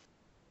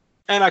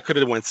 and I could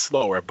have went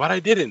slower, but I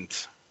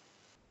didn't.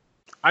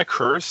 I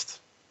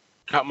cursed,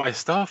 got my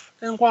stuff,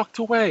 and walked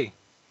away.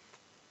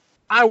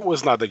 I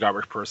was not the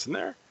garbage person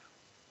there.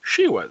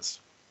 She was.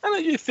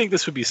 And you think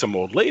this would be some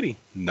old lady?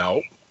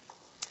 No.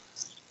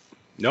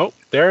 Nope.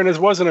 There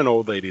wasn't an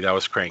old lady that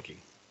was cranky.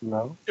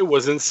 No. It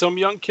wasn't some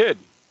young kid.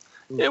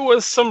 It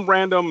was some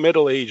random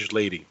middle-aged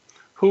lady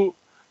who,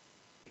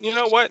 you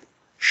know what,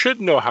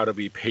 should know how to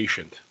be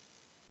patient.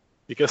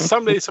 Because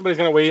someday somebody's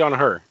going to wait on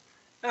her.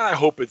 And I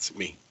hope it's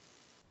me.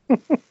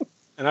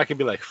 And I can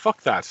be like,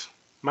 fuck that.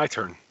 My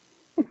turn.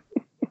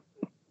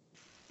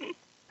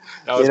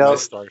 That was my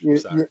story from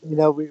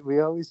Saturday. We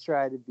always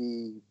try to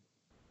be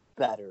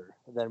better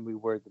than we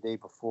were the day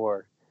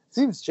before.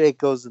 Seems Jake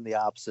goes in the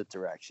opposite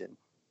direction.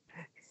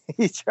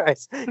 He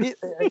tries.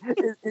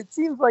 It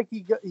seems like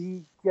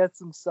he gets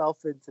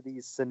himself into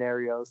these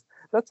scenarios.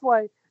 That's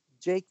why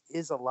Jake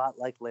is a lot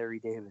like Larry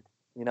David.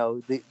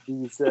 If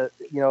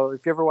you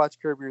ever watch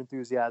Curb Your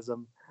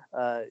Enthusiasm,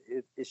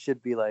 it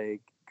should be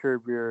like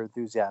Curb Your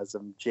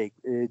Enthusiasm,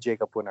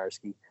 Jacob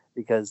Winarski,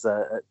 because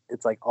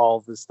it's like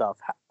all this stuff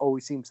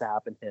always seems to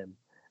happen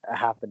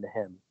to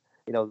him.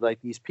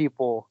 Like these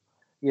people,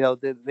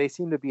 they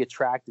seem to be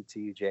attracted to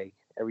you, Jake,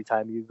 every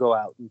time you go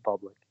out in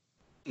public.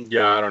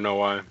 Yeah, I don't know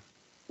why.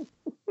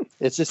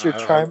 It's just your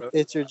charm.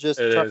 It's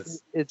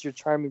your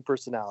charming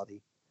personality.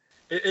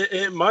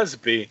 It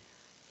must be.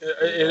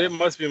 It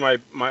must be my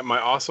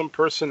awesome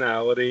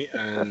personality,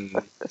 and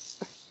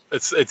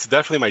it's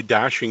definitely my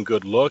dashing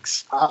good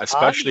looks,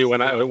 especially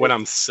when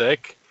I'm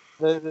sick.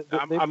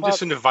 I'm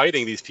just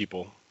inviting these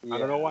people. Yeah. I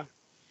don't know why.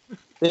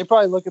 They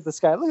probably look at this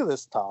guy. Look at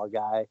this tall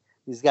guy.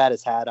 He's got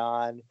his hat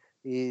on.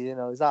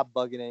 He's not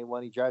bugging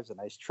anyone. He drives a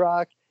nice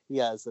truck. He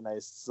has a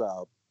nice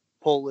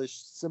Polish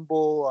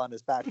symbol on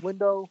his back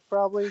window,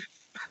 probably.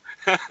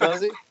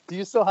 Does he? Do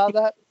you still have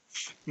that?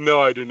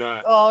 No, I do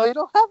not. Oh, you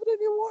don't have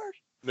it anymore?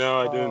 No,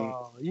 I didn't.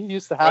 You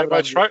used to have it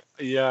my truck.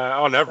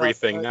 On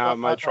everything. Now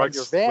my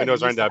truck's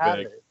windows aren't that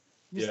big.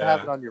 You used to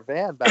have it on your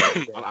van back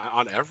in the day.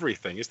 on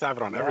everything. Used to have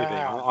it on everything.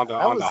 On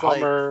the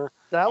Hummer.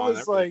 That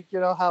was like,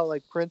 how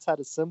like Prince had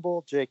a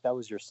symbol? Jake, that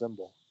was your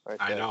symbol. Right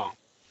there. I know.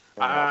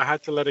 I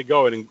had to let it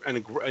go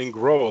and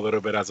grow a little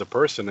bit as a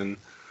person and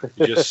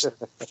just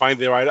find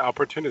the right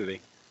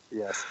opportunity.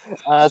 Yes.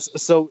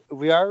 So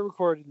we are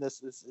recording this.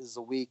 This is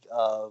a week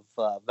of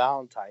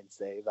Valentine's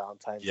Day.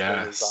 Valentine's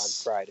Day is on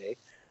Friday.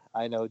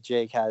 I know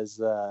Jake has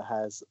a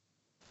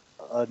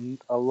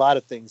lot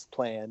of things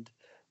planned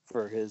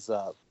for his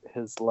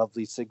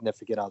lovely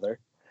significant other.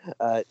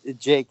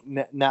 Jake,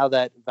 now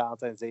that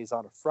Valentine's Day is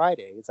on a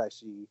Friday, it's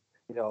actually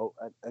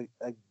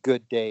a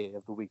good day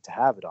of the week to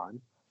have it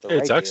on.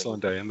 It's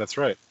excellent day, and that's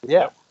right. Yeah.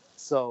 Yep.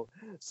 So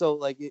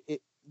like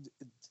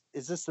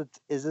is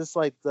this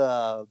like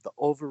the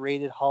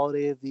overrated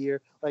holiday of the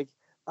year? Like,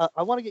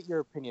 I want to get your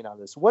opinion on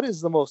this. What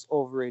is the most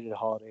overrated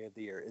holiday of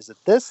the year? Is it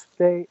this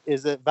day?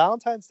 Is it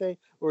Valentine's Day,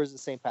 or is it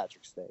St.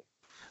 Patrick's Day?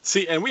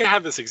 See, and we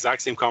had this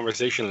exact same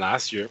conversation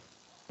last year.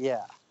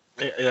 Yeah.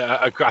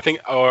 I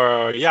think,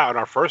 on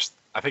our first,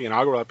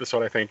 inaugural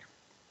episode, I think.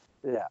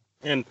 Yeah.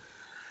 And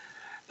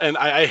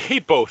I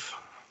hate both.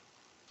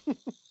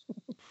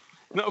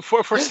 No,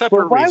 for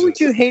separate reasons. Why would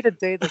you hate a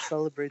day that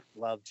celebrates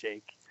love,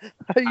 Jake?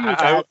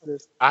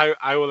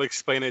 I will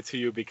explain it to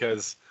you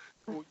because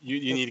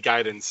you need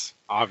guidance,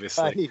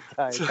 obviously. I need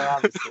guidance,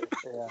 obviously.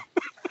 Yeah.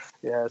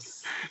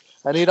 Yes.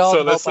 I need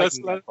all the help I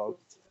can get,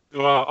 folks.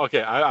 Well,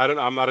 okay.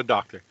 I'm not a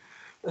doctor.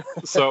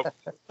 So.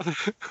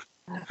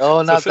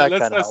 Not that kind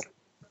of help.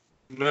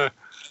 No,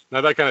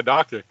 not that kind of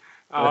doctor.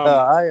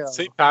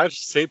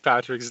 St.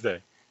 Patrick's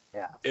Day.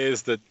 Yeah.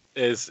 Is the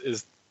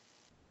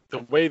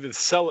way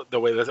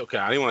okay,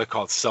 I don't want to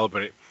call it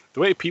celebrate. The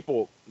way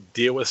people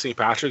deal with St.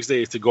 Patrick's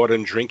Day is to go out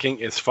and drinking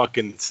is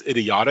fucking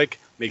idiotic.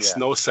 Makes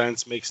no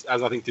sense.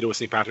 Has nothing to do with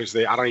St. Patrick's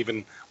Day. I don't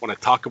even want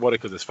to talk about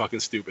it because it's fucking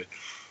stupid.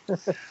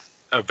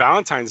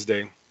 Valentine's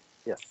Day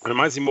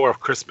reminds me more of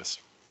Christmas.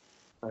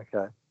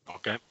 Okay.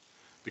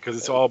 because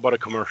it's all about a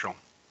commercial.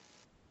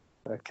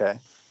 Okay.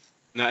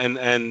 Now,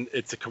 and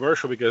it's a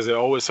commercial because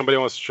somebody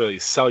wants to really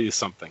sell you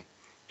something.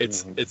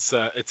 It's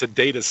a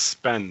day to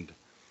spend.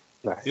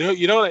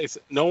 Nice.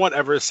 No one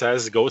ever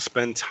says go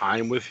spend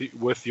time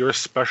with your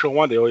special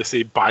one. They always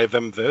say buy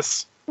them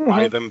this,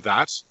 buy them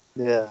that.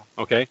 Yeah.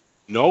 Okay.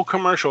 No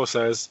commercial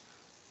says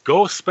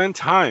go spend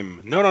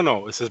time.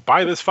 No. It says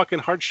buy this fucking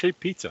heart-shaped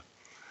pizza.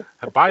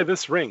 Buy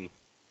this ring.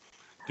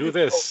 Do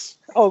this.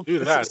 Do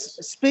that.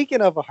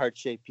 Speaking of a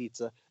heart-shaped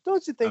pizza,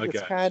 don't you think Okay.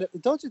 it's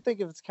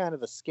kind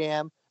of a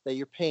scam that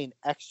you're paying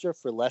extra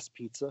for less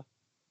pizza?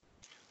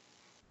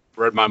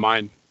 Read my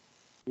mind.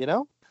 You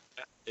know?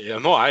 Yeah,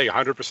 no, I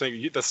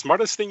 100%. The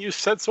smartest thing you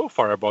said so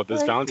far about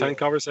this Valentine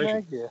conversation.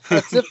 Thank you.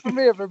 That's it for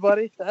me,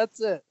 everybody.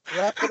 That's it.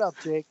 Wrap it up,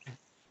 Jake.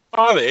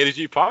 On the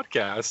ADG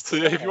podcast.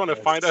 If you want to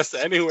find us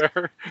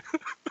anywhere.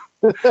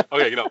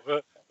 Okay,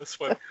 that's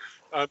fun.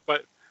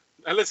 But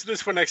let's do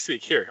this for next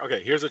week.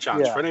 Here's a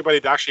challenge for anybody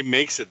that actually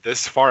makes it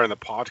this far in the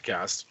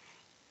podcast.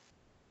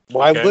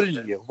 Why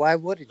wouldn't you? Why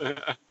wouldn't you?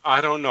 I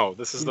don't know.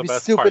 This is the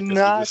best stupid part. You'd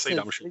be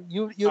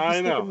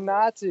stupid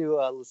not to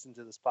listen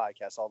to this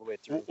podcast all the way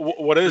through.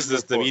 What is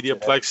this? The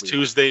Mediaplex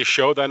Tuesday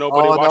show that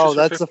nobody watches? No,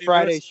 that's the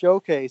Friday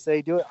showcase.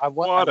 They do it.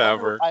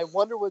 Whatever. I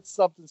wonder what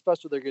something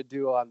special they're gonna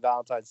do on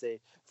Valentine's Day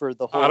for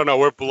the whole. I don't know.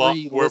 We're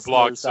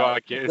blocked, so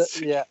I can't.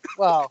 Yeah.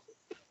 Well.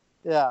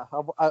 Yeah.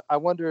 I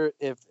wonder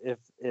if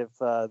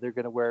they're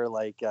gonna wear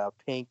like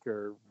pink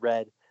or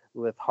red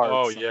with hearts.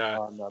 Oh yeah.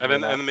 On them,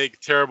 and then make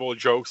terrible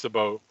jokes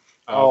about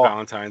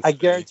Valentine's Day. I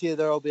guarantee you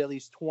there will be at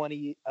least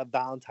 20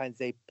 Valentine's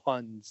Day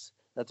puns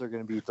that they're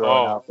going to be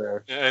throwing out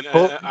there. And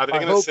are they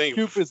going to sing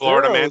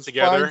Florida Man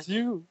together? Finds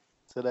you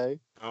today.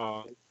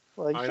 I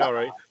know,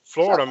 right?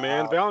 Florida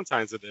Man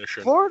Valentine's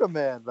Edition. Florida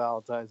Man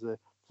Valentine's Day.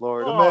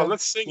 Florida Man.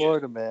 Let's sing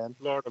Florida it. Man.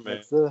 Florida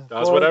Man.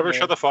 Does whatever. Man.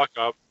 Shut the fuck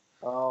up.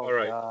 Oh, all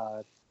right.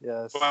 God.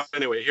 Yes. Well,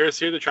 anyway, here's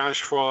the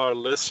challenge for our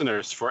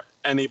listeners, for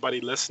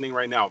anybody listening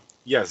right now.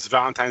 Yes,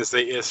 Valentine's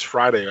Day is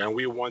Friday, and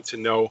we want to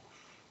know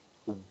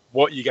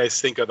what you guys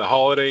think of the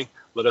holiday.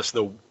 Let us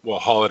know,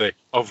 holiday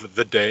of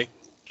the day.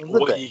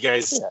 What you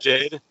guys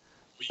did.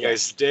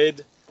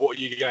 What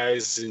you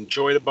guys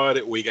enjoyed about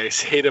it. What you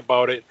guys hate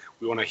about it.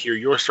 We want to hear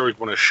your stories. We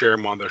want to share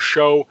them on the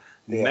show.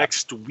 Yeah.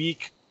 Next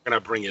week, we're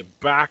going to bring it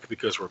back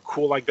because we're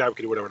cool like that. We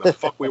can do whatever the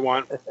fuck we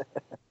want.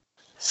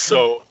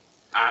 So,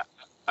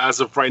 as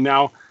of right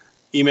now,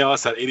 email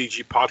us at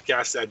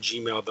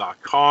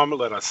adgpodcast@gmail.com.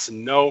 Let us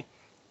know.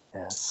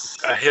 Yes.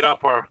 Hit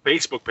up our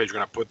Facebook page. We're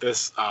going to put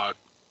this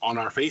on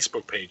our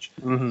Facebook page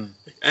and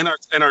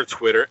our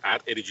Twitter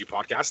at ADG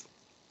Podcast.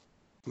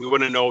 We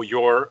want to know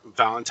your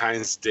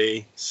Valentine's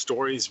Day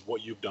stories,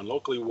 what you've done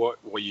locally, what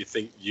you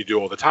think you do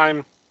all the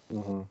time.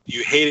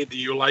 You hate it, do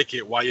you like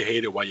it, why you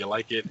hate it, why you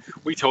like it.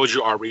 We told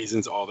you our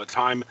reasons all the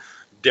time.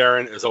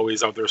 Darren is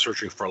always out there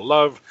searching for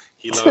love.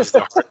 He loves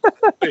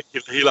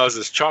he loves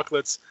his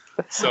chocolates.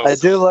 So I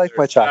do like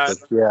my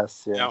chocolates.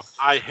 Yes.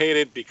 I hate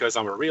it because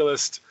I'm a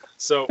realist.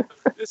 So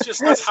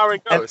that's how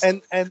it goes.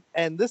 And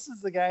this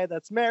is the guy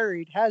that's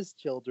married, has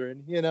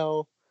children,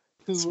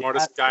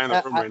 smartest guy in the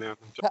room right now.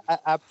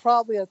 I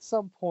probably at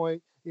some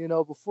point,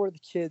 before the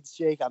kids,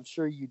 Jake, I'm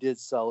sure you did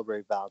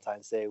celebrate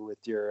Valentine's Day with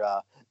your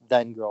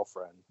then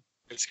girlfriend.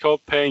 It's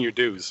called paying your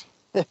dues.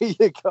 There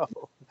you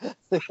go.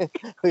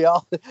 we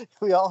all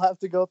have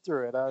to go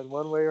through it in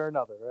one way or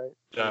another, right?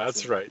 Yeah,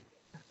 that's right.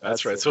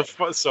 That's right.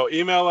 So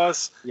email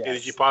us,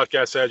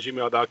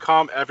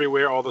 adgpodcast@gmail.com.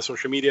 Everywhere, all the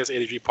social medias,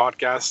 ADG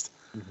Podcast.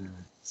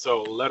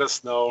 So let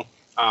us know.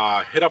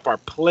 Hit up our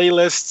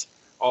playlist.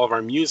 All of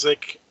our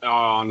music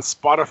on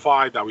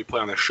Spotify that we play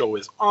on the show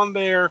is on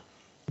there.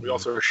 We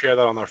also share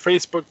that on our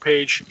Facebook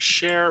page.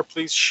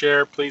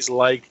 Please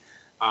like,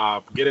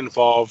 get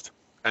involved,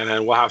 and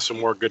then we'll have some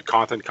more good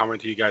content coming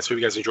to you guys. Hope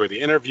you guys enjoyed the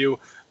interview.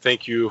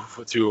 Thank you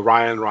to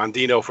Ryan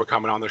Rondeno for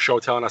coming on the show,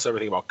 telling us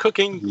everything about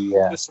cooking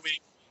this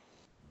week.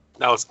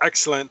 That was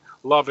excellent.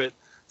 Love it.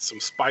 Some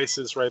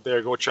spices right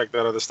there. Go check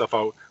that other stuff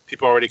out.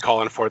 People are already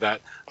calling for that.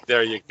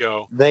 There you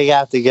go. They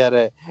have to get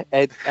it.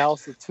 And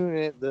also tune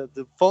in.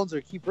 The phones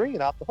keep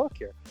ringing off the hook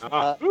here.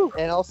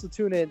 And also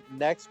tune in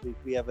next week.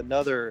 We have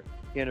another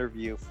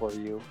interview for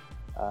you.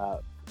 A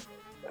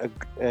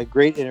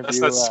great interview. Let's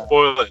not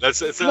spoil it.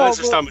 It's a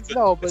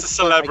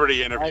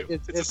celebrity interview.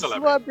 It's a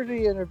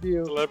celebrity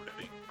interview.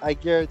 I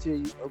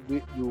guarantee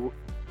you,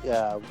 we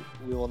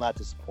will not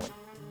disappoint.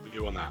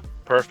 You will not.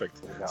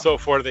 Perfect. So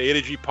for the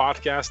ADG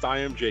Podcast, I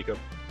am Jacob.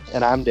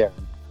 And I'm Darren.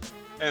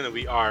 And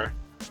we are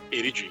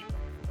ADG.